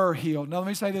were healed. Now let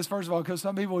me say this first of all, because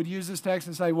some people would use this text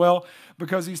and say, well,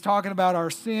 because he's talking about our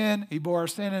sin, he bore our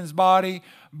sin in his body,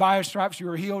 by his stripes you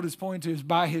were healed is pointing to is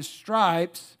by his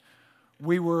stripes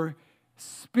we were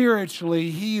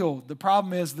spiritually healed. The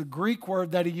problem is the Greek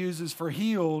word that he uses for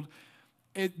healed,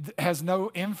 it has no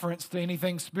inference to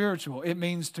anything spiritual. It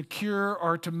means to cure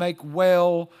or to make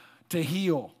well, to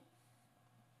heal.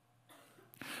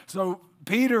 So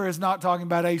Peter is not talking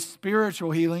about a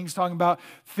spiritual healing. He's talking about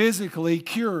physically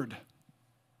cured.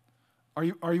 Are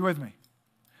you with me?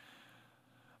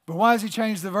 But why has he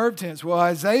changed the verb tense? Well,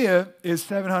 Isaiah is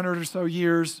 700 or so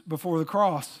years before the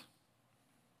cross.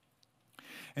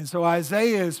 And so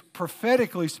Isaiah is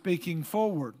prophetically speaking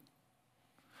forward.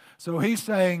 So he's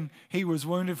saying he was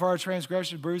wounded for our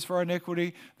transgression, bruised for our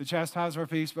iniquity. The chastisement of our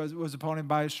peace was upon him.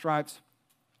 By his stripes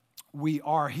we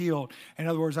are healed. In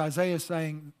other words, Isaiah is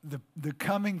saying the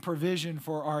coming provision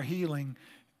for our healing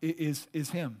is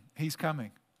him. He's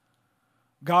coming.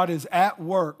 God is at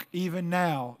work even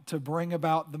now to bring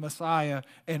about the Messiah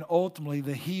and ultimately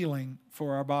the healing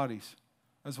for our bodies.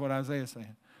 That's what Isaiah is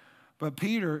saying. But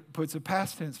Peter puts a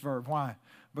past tense verb. Why?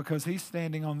 Because he's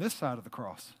standing on this side of the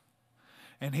cross.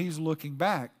 And he's looking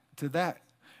back to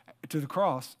the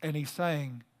cross, and he's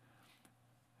saying,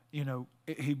 you know,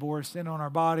 he bore sin on our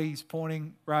body. He's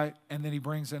pointing, right? And then he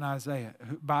brings in Isaiah,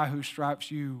 by whose stripes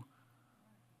you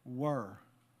were.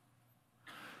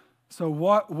 So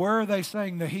where are they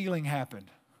saying the healing happened?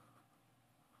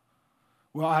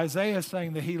 Well, Isaiah is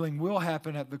saying the healing will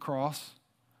happen at the cross.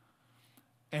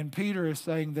 And Peter is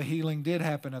saying the healing did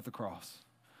happen at the cross.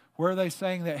 Where are they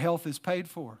saying that health is paid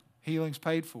for? Healing's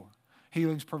paid for.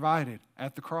 Healing's provided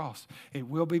at the cross. It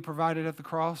will be provided at the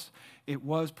cross. It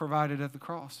was provided at the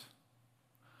cross.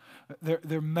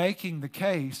 They're making the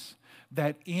case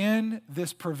that in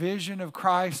this provision of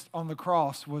Christ on the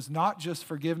cross was not just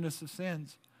forgiveness of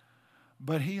sins,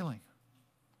 but healing.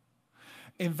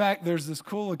 In fact, there's this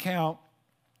cool account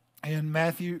in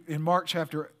Mark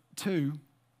chapter 2.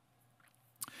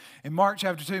 In Mark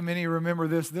chapter 2, many remember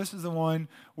this. This is the one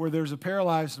where there's a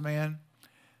paralyzed man,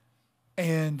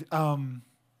 and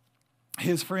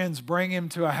his friends bring him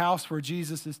to a house where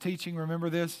Jesus is teaching. Remember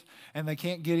this? And they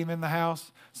can't get him in the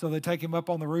house, so they take him up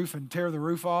on the roof and tear the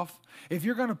roof off. If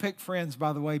you're going to pick friends,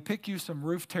 by the way, pick you some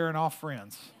roof tearing off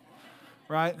friends,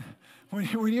 right? When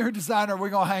you're a designer, we're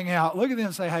going to hang out. Look at them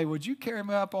and say, hey, would you carry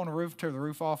me up on the roof, tear the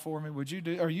roof off for me?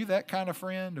 Are you that kind of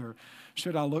friend, or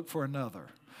should I look for another?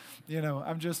 You know,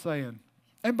 I'm just saying.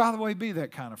 And by the way, be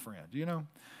that kind of friend, you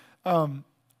know.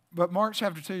 But Mark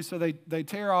chapter 2, so they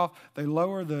tear off, they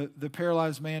lower the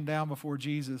paralyzed man down before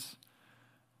Jesus.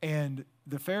 And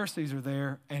the Pharisees are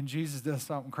there, and Jesus does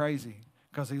something crazy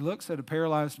because he looks at a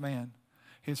paralyzed man.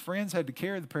 His friends had to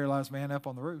carry the paralyzed man up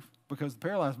on the roof because the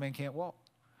paralyzed man can't walk.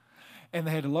 And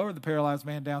they had to lower the paralyzed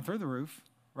man down through the roof,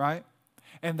 right?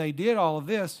 And they did all of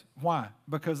this. Why?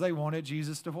 Because they wanted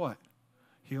Jesus to what?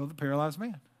 Heal the paralyzed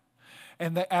man.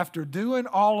 And after doing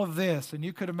all of this, and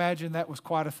you could imagine that was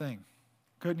quite a thing,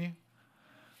 couldn't you?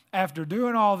 After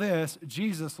doing all this,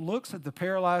 Jesus looks at the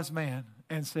paralyzed man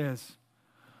and says,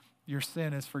 your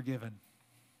sin is forgiven.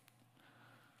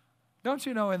 Don't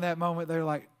you know in that moment they're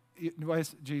like,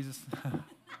 wait, Jesus,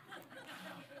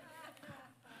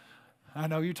 I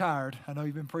know you're tired. I know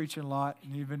you've been preaching a lot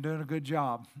and you've been doing a good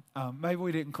job. Maybe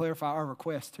we didn't clarify our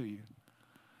request to you.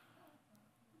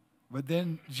 But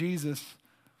then Jesus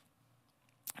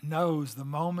knows the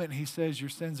moment he says your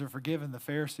sins are forgiven, the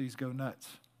Pharisees go nuts.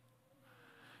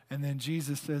 And then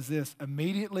Jesus says this,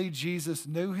 immediately Jesus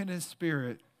knew in his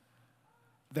spirit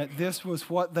that this was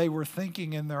what they were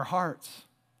thinking in their hearts.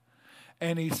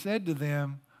 And he said to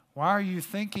them, why are you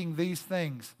thinking these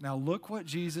things? Now look what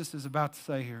Jesus is about to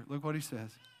say here. Look what he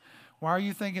says. Why are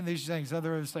you thinking these things?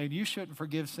 Other than saying, you shouldn't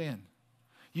forgive sin.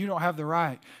 You don't have the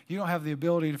right. You don't have the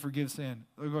ability to forgive sin.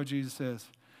 Look what Jesus says.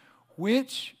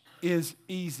 Which is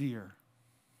easier?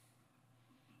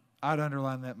 I'd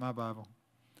underline that in my Bible.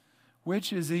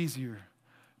 Which is easier?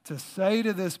 To say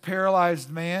to this paralyzed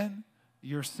man,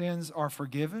 your sins are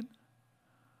forgiven?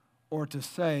 Or to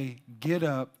say, get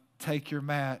up, take your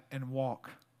mat, and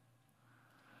walk?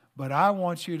 But I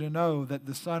want you to know that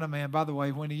the Son of Man, by the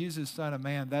way, when he uses Son of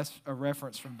Man, that's a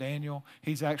reference from Daniel.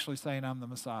 He's actually saying, I'm the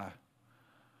Messiah.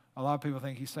 A lot of people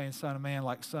think he's saying Son of Man,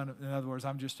 like in other words,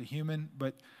 I'm just a human.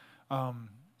 But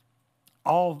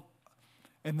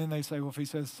And then they say, well, if he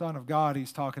says son of God,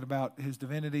 he's talking about his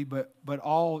divinity, but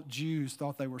all Jews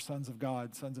thought they were sons of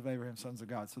God, sons of Abraham, sons of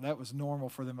God. So that was normal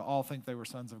for them to all think they were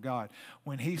sons of God.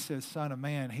 When he says son of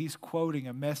man, he's quoting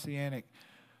a messianic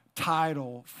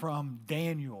title from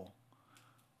Daniel.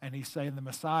 And he's saying the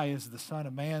Messiah is the son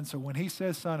of man. So when he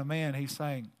says son of man, he's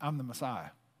saying, I'm the Messiah.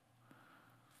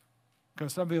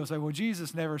 Because some people say, well,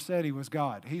 Jesus never said he was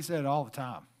God. He said it all the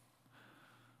time.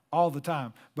 All the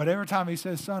time. But every time he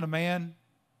says son of man,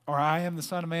 or I am the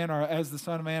son of man, or as the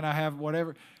son of man I have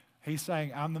whatever, he's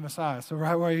saying I'm the Messiah. So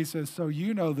right where he says, so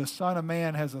you know the son of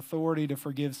man has authority to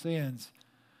forgive sins.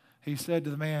 He said to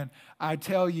the man, I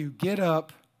tell you, get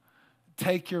up,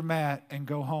 take your mat, and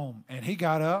go home. And he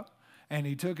got up, and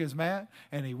he took his mat,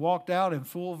 and he walked out in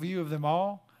full view of them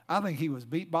all. I think he was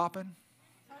beat-bopping.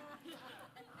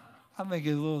 I think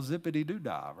his little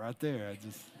zippity-doo-dah right there.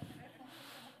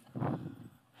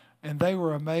 And they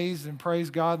were amazed and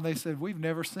praised God, and they said, we've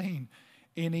never seen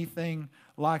anything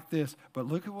like this. But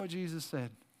look at what Jesus said.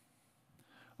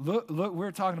 Look,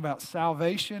 we're talking about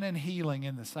salvation and healing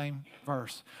in the same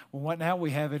verse. Well, now we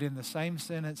have it in the same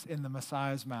sentence in the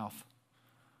Messiah's mouth.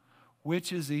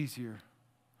 Which is easier,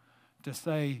 to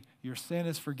say your sin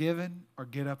is forgiven or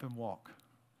get up and walk?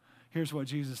 Here's what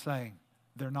Jesus is saying.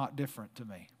 They're not different to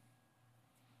me.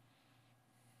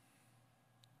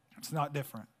 It's not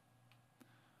different.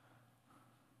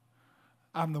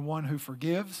 I'm the one who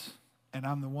forgives, and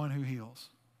I'm the one who heals.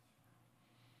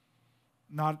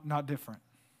 Not different.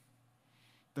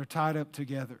 They're tied up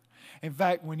together. In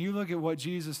fact, when you look at what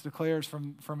Jesus declares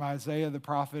from Isaiah the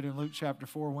prophet in Luke chapter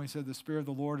 4, when he said, the Spirit of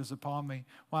the Lord is upon me.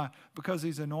 Why? Because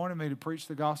he's anointed me to preach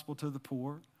the gospel to the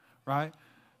poor, right?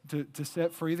 To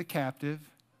set free the captive,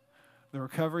 the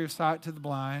recovery of sight to the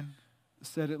blind,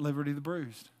 set at liberty the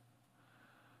bruised.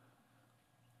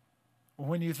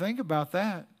 When you think about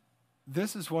that,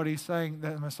 this is what he's saying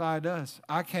that the Messiah does.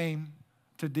 I came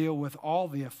to deal with all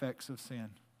the effects of sin.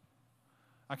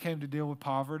 I came to deal with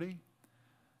poverty.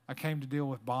 I came to deal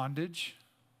with bondage.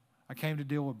 I came to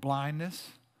deal with blindness.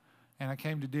 And I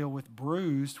came to deal with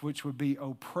bruised, which would be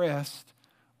oppressed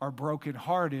or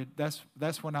brokenhearted.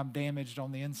 That's when I'm damaged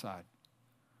on the inside.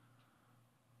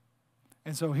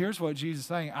 And so here's what Jesus is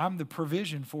saying. I'm the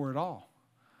provision for it all.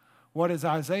 What is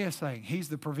Isaiah saying? He's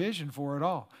the provision for it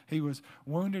all. He was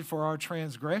wounded for our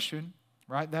transgression,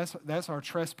 right? That's our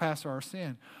trespass or our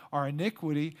sin. Our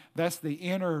iniquity, that's the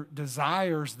inner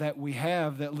desires that we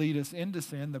have that lead us into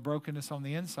sin, the brokenness on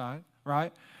the inside,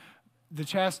 right? The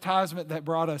chastisement that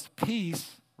brought us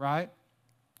peace, right?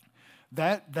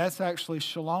 That's actually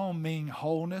shalom, meaning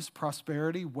wholeness,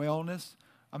 prosperity, wellness.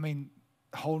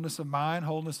 Wholeness of mind,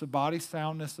 wholeness of body,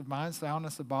 soundness of mind,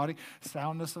 soundness of body,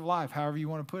 soundness of life. However you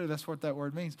want to put it, that's what that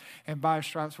word means. And by his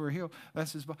stripes we're healed.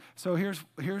 That's his. So here's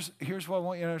what I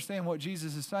want you to understand. What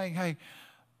Jesus is saying. Hey,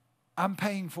 I'm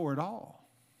paying for it all.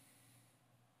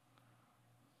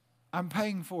 I'm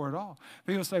paying for it all.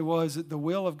 People say, well, is it the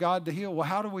will of God to heal? Well,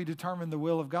 how do we determine the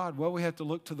will of God? Well, we have to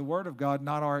look to the Word of God,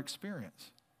 not our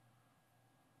experience.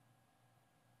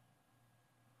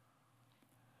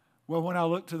 Well, when I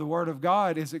look to the Word of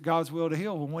God, is it God's will to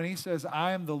heal? Well, when he says,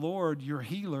 I am the Lord, your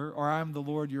healer, or I am the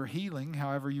Lord, your healing,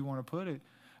 however you want to put it,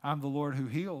 I'm the Lord who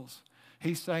heals.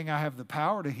 He's saying I have the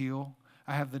power to heal,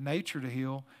 I have the nature to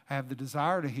heal, I have the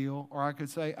desire to heal, or I could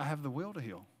say I have the will to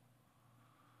heal.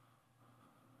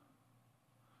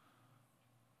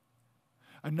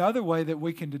 Another way that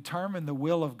we can determine the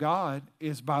will of God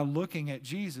is by looking at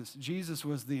Jesus. Jesus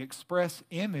was the express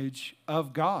image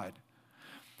of God.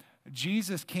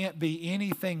 Jesus can't be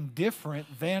anything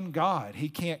different than God. He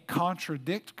can't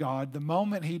contradict God. The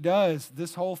moment he does,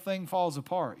 this whole thing falls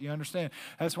apart. You understand?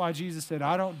 That's why Jesus said,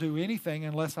 I don't do anything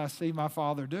unless I see my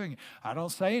Father doing it. I don't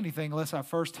say anything unless I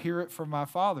first hear it from my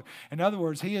Father. In other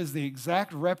words, he is the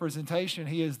exact representation.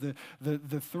 He is the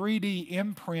 3D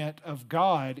imprint of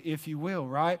God, if you will,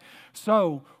 right?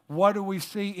 So, what do we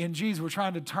see in Jesus? We're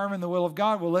trying to determine the will of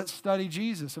God. Well, let's study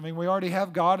Jesus. We already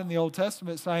have God in the Old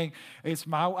Testament saying,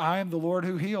 I am the Lord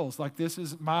who heals. Like, this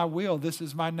is my will. This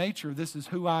is my nature. This is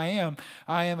who I am.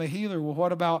 I am a healer. Well,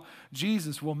 what about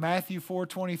Jesus? Well, Matthew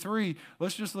 4:23.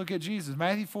 Let's just look at Jesus.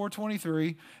 Matthew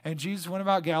 4:23. And Jesus went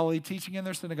about Galilee, teaching in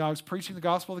their synagogues, preaching the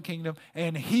gospel of the kingdom,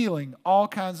 and healing all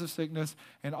kinds of sickness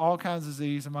and all kinds of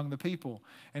disease among the people.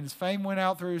 And his fame went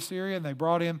out through Syria, and they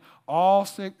brought him all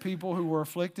sick people who were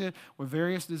afflicted with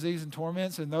various diseases and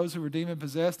torments, and those who were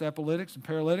demon-possessed, epileptics and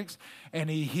paralytics, and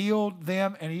he healed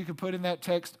them. And you can put in that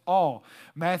text all.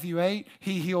 Matthew 8,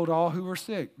 he healed all who were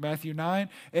sick. Matthew 9,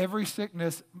 every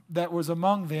sickness that was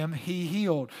among them he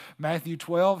healed. Matthew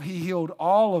 12, he healed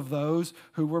all of those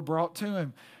who were brought to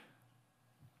him.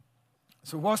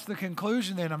 So what's the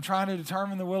conclusion then? I'm trying to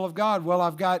determine the will of God. Well,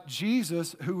 I've got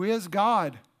Jesus, who is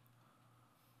God.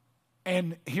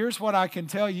 And here's what I can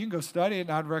tell you. You can go study it,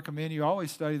 and I'd recommend you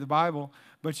always study the Bible,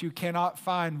 but you cannot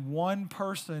find one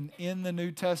person in the New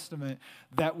Testament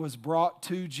that was brought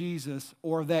to Jesus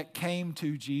or that came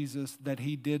to Jesus that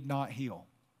he did not heal.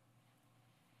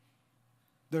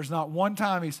 There's not one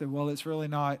time he said, well, it's really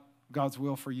not God's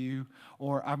will for you,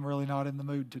 or I'm really not in the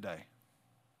mood today.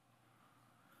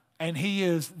 And he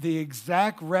is the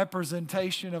exact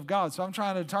representation of God. So I'm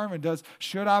trying to determine,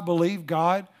 should I believe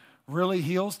God really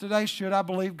heals today? Should I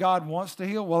believe God wants to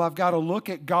heal? Well, I've got to look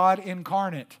at God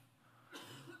incarnate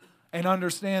and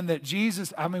understand that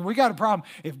Jesus, we got a problem.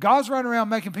 If God's running around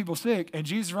making people sick and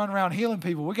Jesus running around healing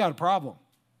people, we got a problem.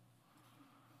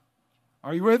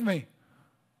 Are you with me?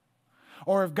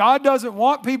 Or if God doesn't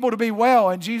want people to be well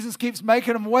and Jesus keeps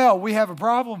making them well, we have a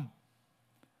problem.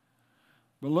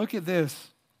 But look at this.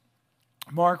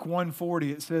 Mark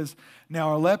 1:40, it says,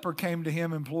 now a leper came to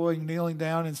him, imploring, kneeling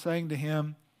down and saying to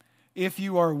him, if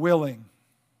you are willing,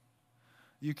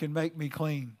 you can make me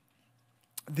clean.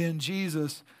 Then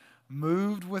Jesus,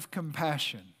 moved with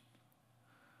compassion,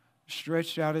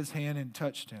 stretched out his hand and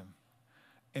touched him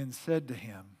and said to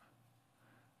him,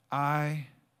 I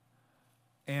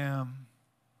am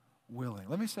willing.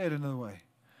 Let me say it another way.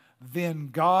 Then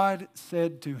God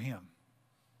said to him.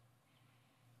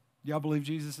 Y'all believe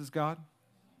Jesus is God?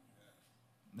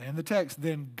 In the text,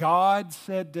 then God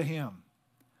said to him,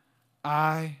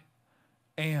 I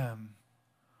am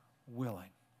willing.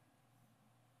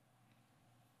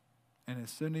 And as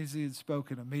soon as he had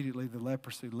spoken, immediately the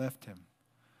leprosy left him,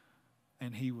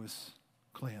 and he was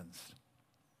cleansed.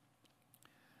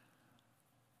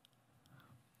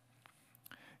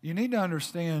 You need to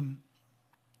understand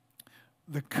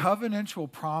the covenantal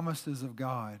promises of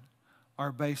God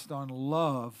are based on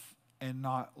love and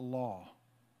not law.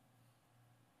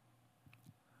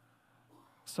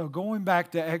 So going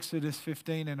back to Exodus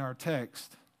 15 in our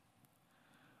text,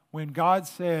 when God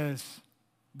says,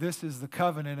 this is the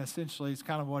covenant, essentially, it's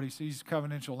kind of what he sees,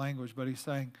 covenantal language, but he's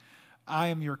saying, I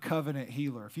am your covenant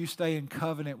healer. If you stay in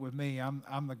covenant with me,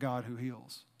 I'm the God who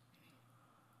heals.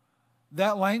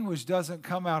 That language doesn't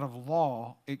come out of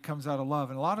law, it comes out of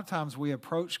love. And a lot of times we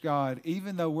approach God,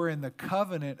 even though we're in the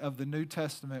covenant of the New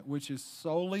Testament, which is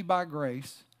solely by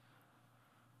grace.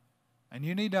 And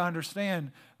you need to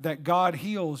understand that God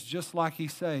heals just like he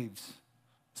saves,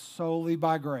 solely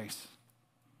by grace.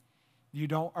 You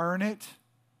don't earn it.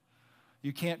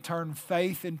 You can't turn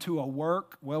faith into a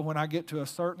work. Well, when I get to a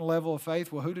certain level of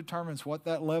faith, well, who determines what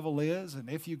that level is and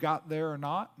if you got there or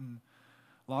not? And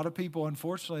a lot of people,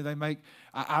 unfortunately, they make,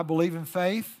 I believe in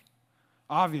faith,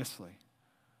 obviously.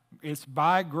 It's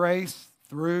by grace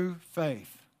through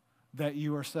faith that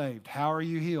you are saved. How are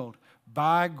you healed?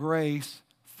 By grace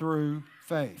through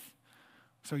faith.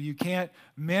 So you can't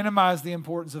minimize the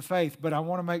importance of faith, but I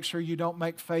want to make sure you don't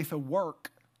make faith a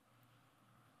work.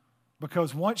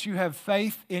 Because once you have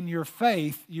faith in your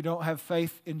faith, you don't have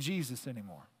faith in Jesus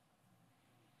anymore.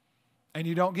 And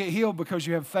you don't get healed because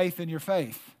you have faith in your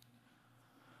faith.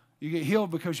 You get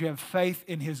healed because you have faith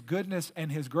in his goodness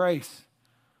and his grace.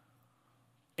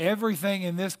 Everything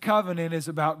in this covenant is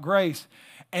about grace,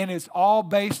 and it's all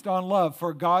based on love.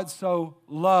 For God so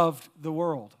loved the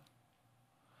world.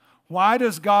 Why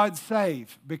does God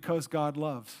save? Because God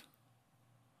loves.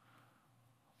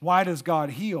 Why does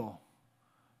God heal?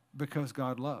 Because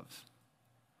God loves.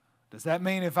 Does that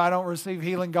mean if I don't receive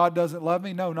healing, God doesn't love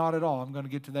me? No, not at all. I'm going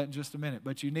to get to that in just a minute.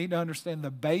 But you need to understand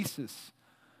the basis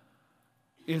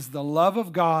is the love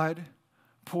of God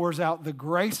pours out the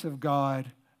grace of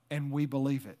God, and we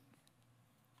believe it.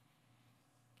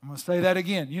 I'm going to say that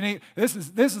again. This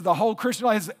is the whole Christian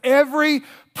life. It's every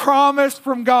promise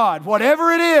from God,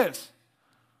 whatever it is.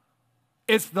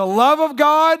 It's the love of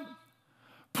God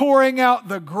pouring out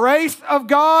the grace of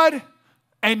God,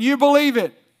 and you believe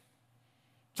it.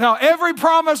 That's how every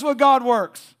promise with God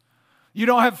works. You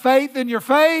don't have faith in your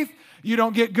faith. You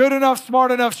don't get good enough,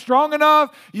 smart enough, strong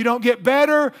enough. You don't get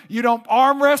better. You don't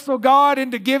arm wrestle God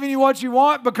into giving you what you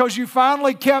want because you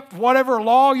finally kept whatever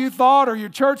law you thought or your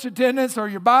church attendance or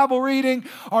your Bible reading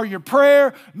or your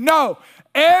prayer. No.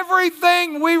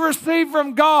 Everything we receive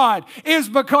from God is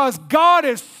because God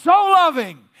is so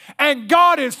loving and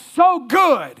God is so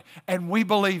good, and we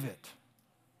believe it.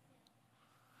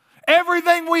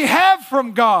 Everything we have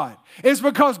from God is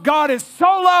because God is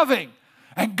so loving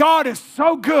and God is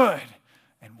so good,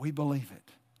 and we believe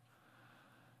it.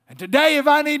 And today, if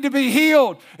I need to be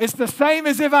healed, it's the same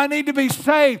as if I need to be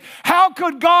saved. How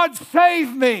could God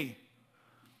save me?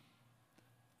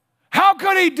 How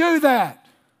could he do that?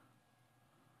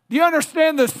 Do you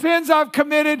understand the sins I've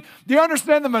committed? Do you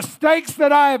understand the mistakes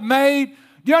that I have made?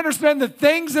 Do you understand the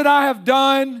things that I have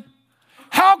done?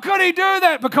 How could he do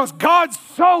that? Because God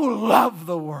so loved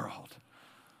the world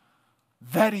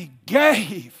that he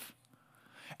gave.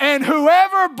 And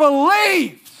whoever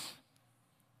believes.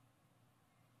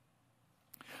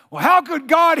 Well, how could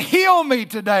God heal me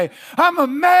today? I'm a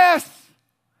mess.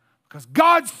 Because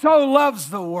God so loves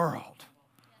the world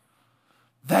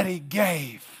that he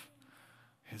gave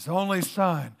his only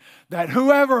Son, that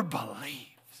whoever believes.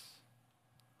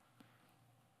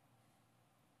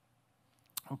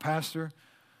 Well, Pastor,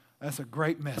 that's a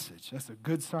great message. That's a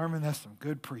good sermon. That's some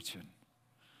good preaching.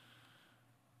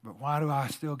 But why do I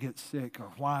still get sick,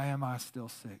 or why am I still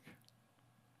sick?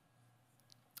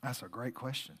 That's a great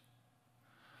question.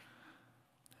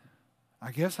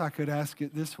 I guess I could ask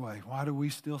it this way. Why do we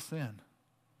still sin?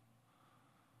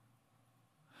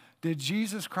 Did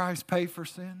Jesus Christ pay for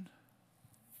sin?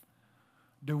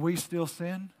 Do we still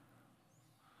sin?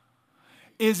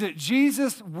 Is it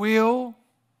Jesus' will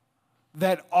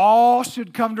that all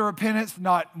should come to repentance,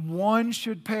 not one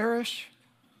should perish?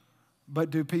 But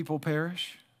do people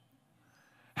perish?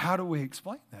 How do we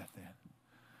explain that then?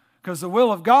 Because the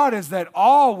will of God is that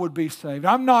all would be saved.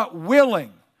 I'm not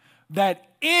willing that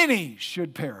any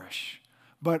should perish,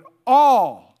 but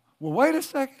all. Well, wait a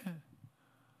second.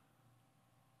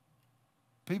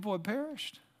 People have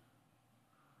perished.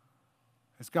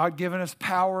 Has God given us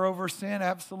power over sin?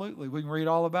 Absolutely. We can read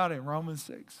all about it in Romans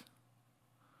 6.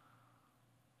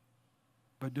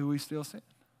 But do we still sin?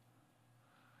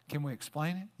 Can we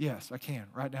explain it? Yes, I can.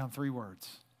 Write down 3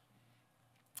 words.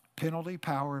 Penalty,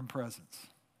 power, and presence.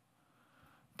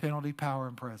 Penalty, power,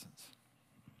 and presence.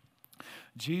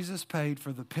 Jesus paid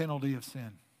for the penalty of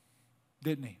sin,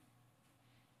 didn't he?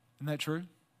 Isn't that true?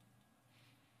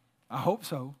 I hope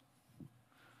so.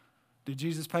 Did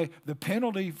Jesus pay? The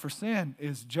penalty for sin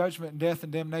is judgment and death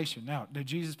and damnation. Now, did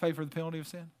Jesus pay for the penalty of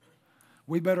sin?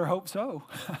 We better hope so.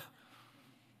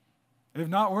 If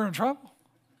not, we're in trouble.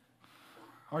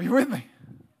 Are you with me?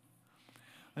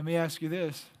 Let me ask you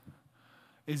this.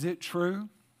 Is it true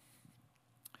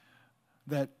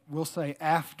that we'll say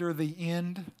after the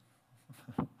end,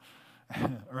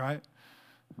 right?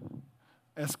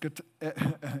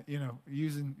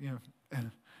 Using,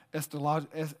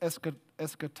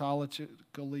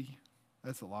 eschatologically,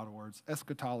 that's a lot of words.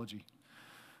 Eschatology.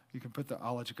 You can put the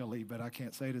ologically, but I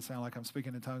can't say it. It sounds like I'm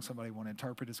speaking in tongues. Somebody want to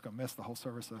interpret it. It's going to mess the whole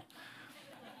service up.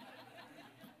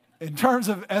 In terms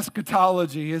of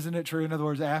eschatology, isn't it true? In other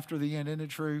words, after the end, isn't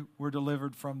it true? We're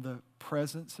delivered from the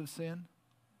presence of sin.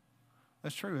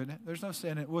 That's true, isn't it? There's no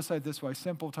sin. We'll say it this way,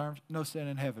 simple terms, no sin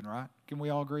in heaven, right? Can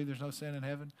we all agree there's no sin in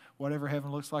heaven? Whatever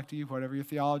heaven looks like to you, whatever your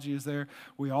theology is there,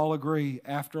 we all agree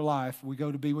after life, we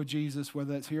go to be with Jesus,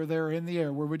 whether that's here, there, or in the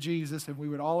air, we're with Jesus, and we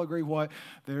would all agree what?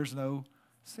 There's no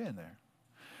sin there.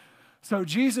 So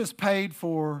Jesus paid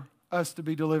for us to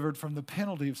be delivered from the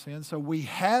penalty of sin, so we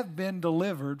have been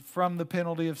delivered from the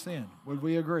penalty of sin. Would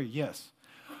we agree? Yes.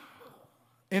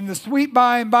 In the sweet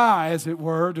by and by, as it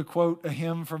were, to quote a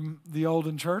hymn from the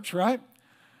olden church, right?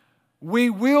 We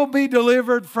will be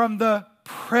delivered from the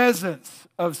presence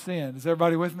of sin. Is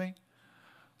everybody with me?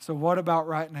 So what about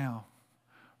right now?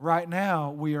 Right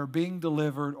now, we are being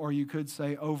delivered, or you could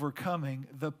say overcoming,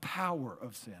 the power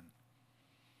of sin.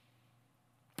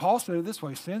 Paul said it this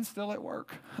way, sin's still at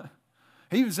work.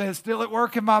 He even says, still at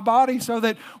work in my body, so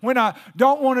that when I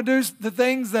don't want to do the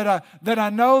things that I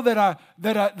know that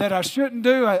I shouldn't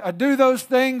do, I do those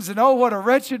things, and oh, what a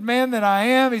wretched man that I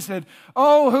am. He said,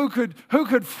 oh, who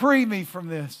could free me from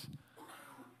this?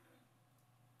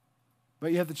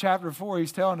 But yet the chapter 4,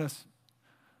 he's telling us,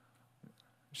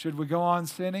 should we go on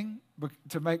sinning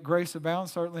to make grace abound?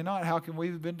 Certainly not. How can we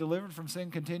have been delivered from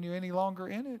sin continue any longer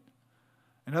in it?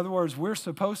 In other words, we're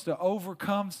supposed to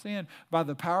overcome sin by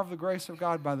the power of the grace of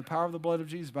God, by the power of the blood of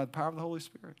Jesus, by the power of the Holy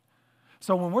Spirit.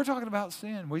 So when we're talking about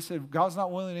sin, we said God's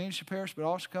not willing that any should perish, but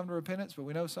all should come to repentance. But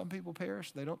we know some people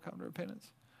perish. They don't come to repentance.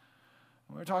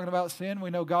 When we're talking about sin, we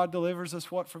know God delivers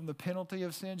us what? From the penalty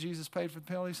of sin. Jesus paid for the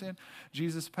penalty of sin.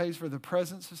 Jesus pays for the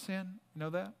presence of sin. You know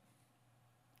that?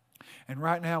 And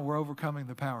right now we're overcoming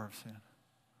the power of sin.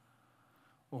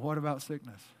 Well, what about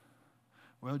sickness?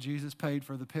 Well, Jesus paid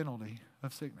for the penalty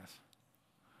of sickness,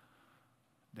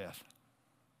 death.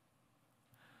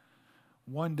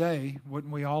 One day,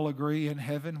 wouldn't we all agree in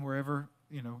heaven, wherever,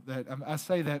 that I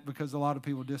say that because a lot of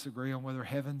people disagree on whether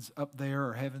heaven's up there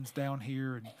or heaven's down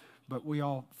here, but we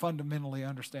all fundamentally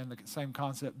understand the same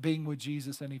concept. Being with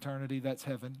Jesus in eternity, that's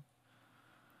heaven.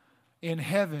 In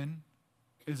heaven,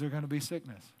 is there going to be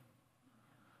sickness?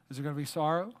 Is there going to be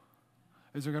sorrow?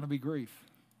 Is there going to be grief?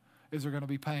 Is there going to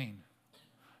be pain?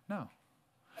 No.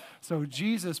 So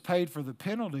Jesus paid for the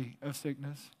penalty of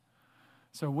sickness.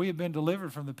 So we have been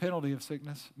delivered from the penalty of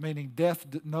sickness, meaning death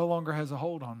no longer has a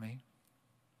hold on me.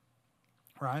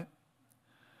 Right?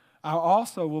 I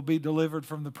also will be delivered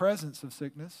from the presence of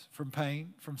sickness, from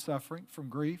pain, from suffering, from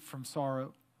grief, from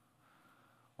sorrow.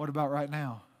 What about right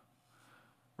now?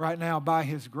 Right now, by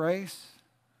His grace,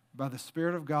 by the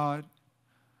Spirit of God,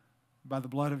 by the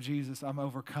blood of Jesus, I'm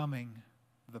overcoming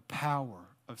the power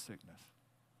of sickness.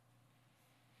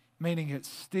 Meaning it's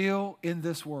still in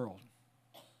this world.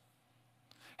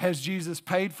 Has Jesus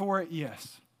paid for it?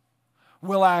 Yes.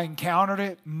 Will I encounter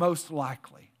it? Most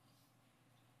likely.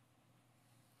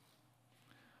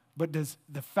 But does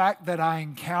the fact that I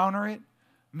encounter it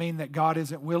mean that God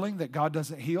isn't willing, that God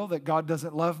doesn't heal, that God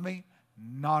doesn't love me?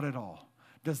 Not at all.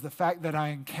 Does the fact that I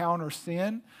encounter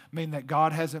sin mean that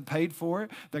God hasn't paid for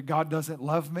it, that God doesn't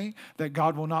love me, that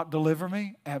God will not deliver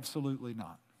me? Absolutely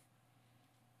not.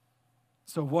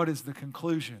 So what is the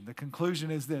conclusion? The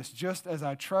conclusion is this: just as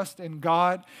I trust in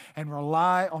God and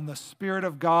rely on the Spirit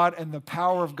of God and the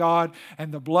power of God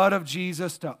and the blood of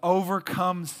Jesus to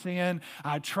overcome sin,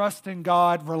 I trust in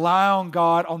God, rely on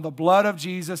God, on the blood of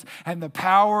Jesus and the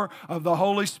power of the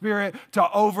Holy Spirit to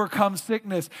overcome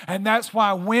sickness. And that's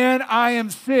why when I am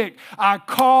sick, I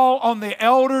call on the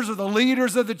elders or the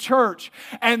leaders of the church,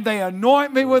 and they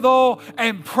anoint me with oil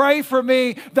and pray for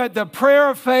me that the prayer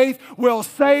of faith will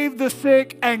save the sick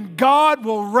and God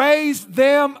will raise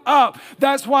them up.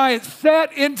 That's why it's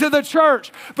set into the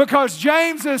church, because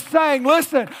James is saying,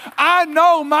 listen, I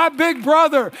know my big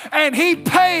brother, and he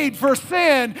paid for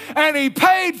sin and he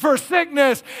paid for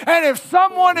sickness. And if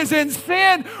someone is in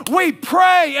sin, we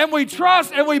pray and we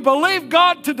trust and we believe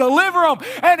God to deliver them.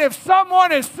 And if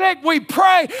someone is sick, we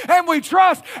pray and we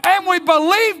trust and we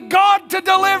believe God to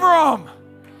deliver them.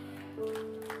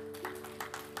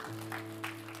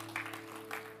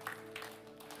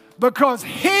 Because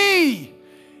He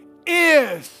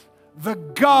is the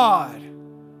God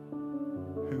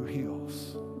who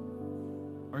heals.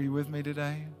 Are you with me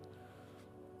today?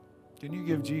 Can you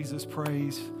give Jesus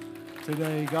praise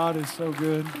today? God is so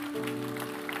good.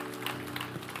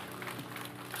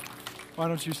 Why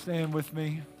don't you stand with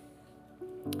me?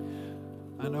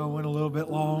 I know I went a little bit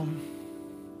long.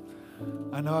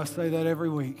 I know I say that every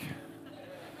week.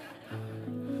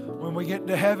 When we get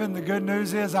to heaven, the good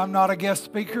news is I'm not a guest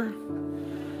speaker.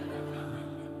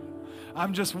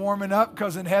 I'm just warming up,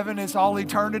 because in heaven it's all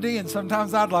eternity, and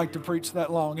sometimes I'd like to preach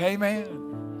that long. Amen.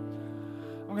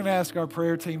 I'm going to ask our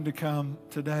prayer team to come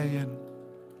today, and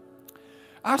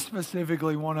I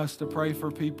specifically want us to pray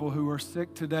for people who are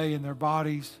sick today in their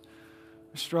bodies,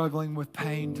 struggling with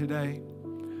pain today.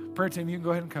 Prayer team, you can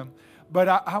go ahead and come. But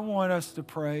I want us to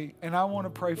pray, and I want to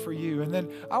pray for you. And then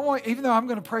even though I'm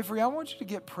going to pray for you, I want you to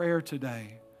get prayer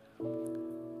today.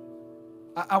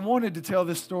 I wanted to tell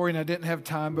this story, and I didn't have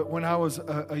time, but when I was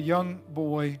a young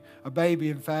boy, a baby,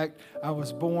 in fact, I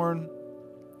was born.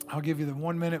 I'll give you the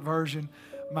 1-minute version.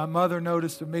 My mother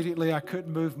noticed immediately I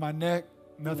couldn't move my neck.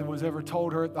 Nothing was ever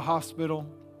told her at the hospital.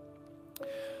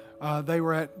 They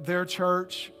were at their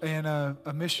church, and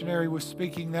a missionary was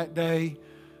speaking that day.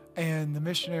 And the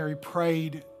missionary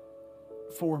prayed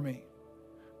for me,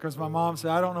 because my mom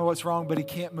said, I don't know what's wrong, but he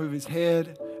can't move his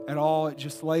head at all. It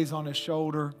just lays on his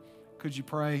shoulder. Could you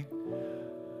pray?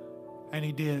 And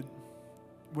he did.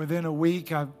 Within a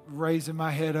week, I raising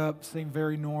my head up, seemed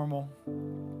very normal.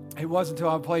 It wasn't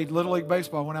until I played Little League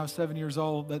Baseball when I was 7 years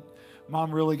old that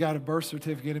Mom really got a birth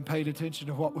certificate and paid attention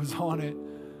to what was on it.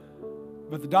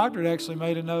 But the doctor had actually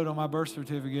made a note on my birth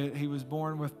certificate. He was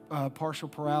born with partial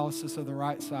paralysis of the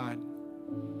right side.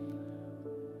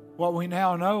 What we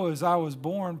now know is I was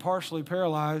born partially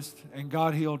paralyzed, and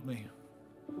God healed me.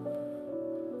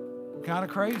 Kind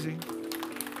of crazy,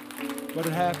 but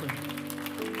it happened.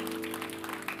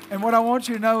 And what I want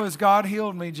you to know is God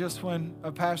healed me just when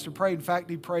a pastor prayed. In fact,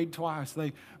 he prayed twice.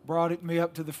 They brought me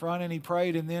up to the front and he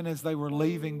prayed, and then as they were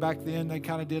leaving back then, they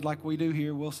kind of did like we do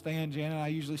here. We'll stand, Jan and I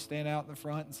usually stand out in the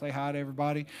front and say hi to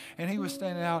everybody. And he was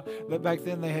standing out, but back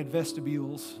then they had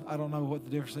vestibules. I don't know what the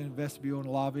difference is in a vestibule and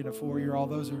a lobby and a foyer. All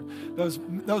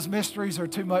those mysteries are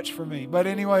too much for me. But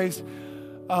anyways,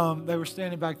 they were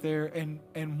standing back there, and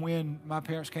when my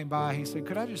parents came by, he said,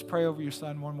 could I just pray over your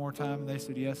son one more time? And they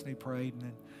said yes, and he prayed,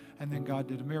 and then God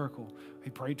did a miracle.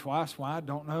 He prayed twice. Why?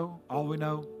 Don't know. All we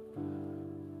know,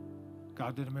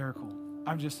 God did a miracle.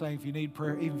 I'm just saying, if you need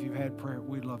prayer, even if you've had prayer,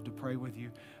 we'd love to pray with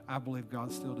you. I believe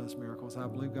God still does miracles. I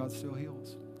believe God still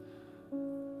heals.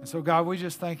 And so, God, we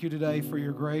just thank you today for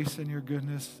your grace and your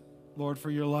goodness, Lord,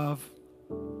 for your love.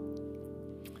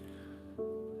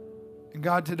 And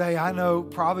God, today I know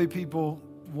probably people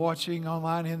watching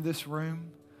online in this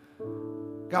room,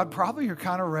 God, probably you're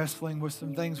kind of wrestling with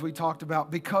some things we talked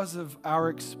about because of our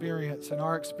experience, and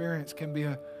our experience can be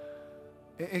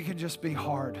it can just be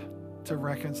hard to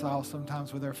reconcile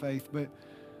sometimes with our faith. But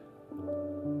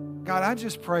God, I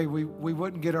just pray we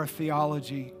wouldn't get our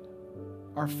theology,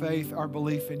 our faith, our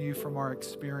belief in you from our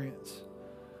experience,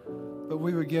 but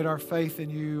we would get our faith in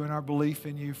you and our belief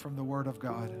in you from the Word of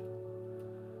God.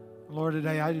 Lord,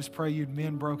 today I just pray you'd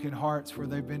mend broken hearts where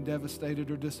they've been devastated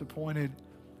or disappointed.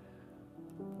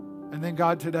 And then,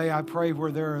 God, today I pray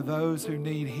where there are those who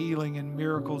need healing and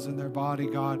miracles in their body,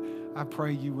 God, I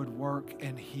pray you would work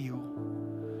and heal.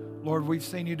 Lord, we've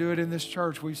seen you do it in this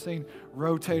church. We've seen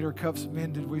rotator cuffs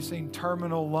mended. We've seen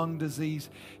terminal lung disease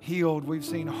healed. We've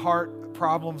seen heart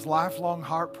problems, lifelong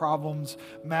heart problems,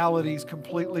 maladies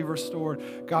completely restored.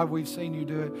 God, we've seen you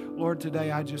do it. Lord,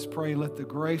 today I just pray, let the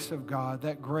grace of God,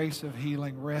 that grace of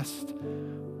healing, rest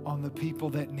on the people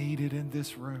that need it in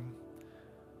this room.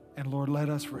 And Lord, let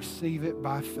us receive it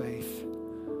by faith.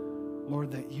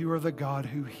 Lord, that you are the God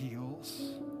who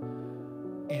heals.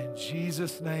 In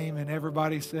Jesus' name, and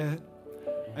everybody said,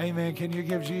 amen. Can you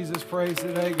give Jesus praise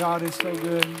today? God is so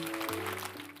good.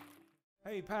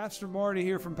 Hey, Pastor Marty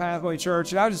here from Pathway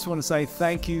Church, and I just want to say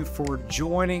thank you for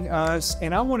joining us,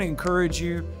 and I want to encourage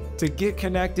you to get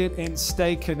connected and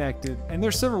stay connected. And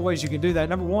there's several ways you can do that.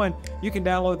 Number one, you can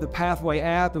download the Pathway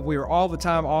app, and we are all the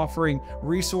time offering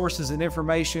resources and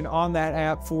information on that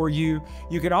app for you.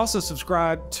 You can also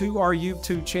subscribe to our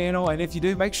YouTube channel, and if you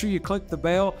do, make sure you click the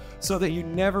bell so that you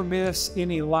never miss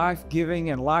any life-giving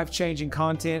and life-changing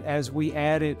content as we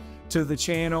add it to the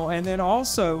channel. And then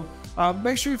also,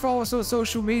 make sure you follow us on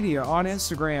social media, on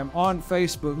Instagram, on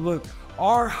Facebook. Look,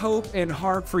 our hope and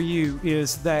heart for you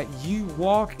is that you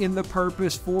walk in the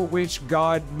purpose for which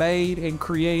God made and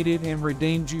created and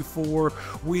redeemed you for.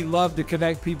 We love to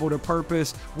connect people to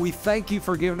purpose. We thank you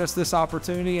for giving us this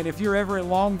opportunity. And if you're ever in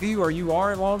Longview, or you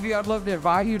are in Longview, I'd love to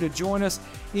invite you to join us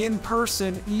in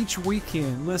person each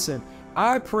weekend. Listen,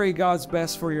 I pray God's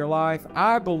best for your life.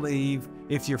 I believe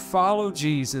if you follow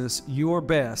Jesus, your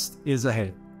best is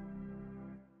ahead.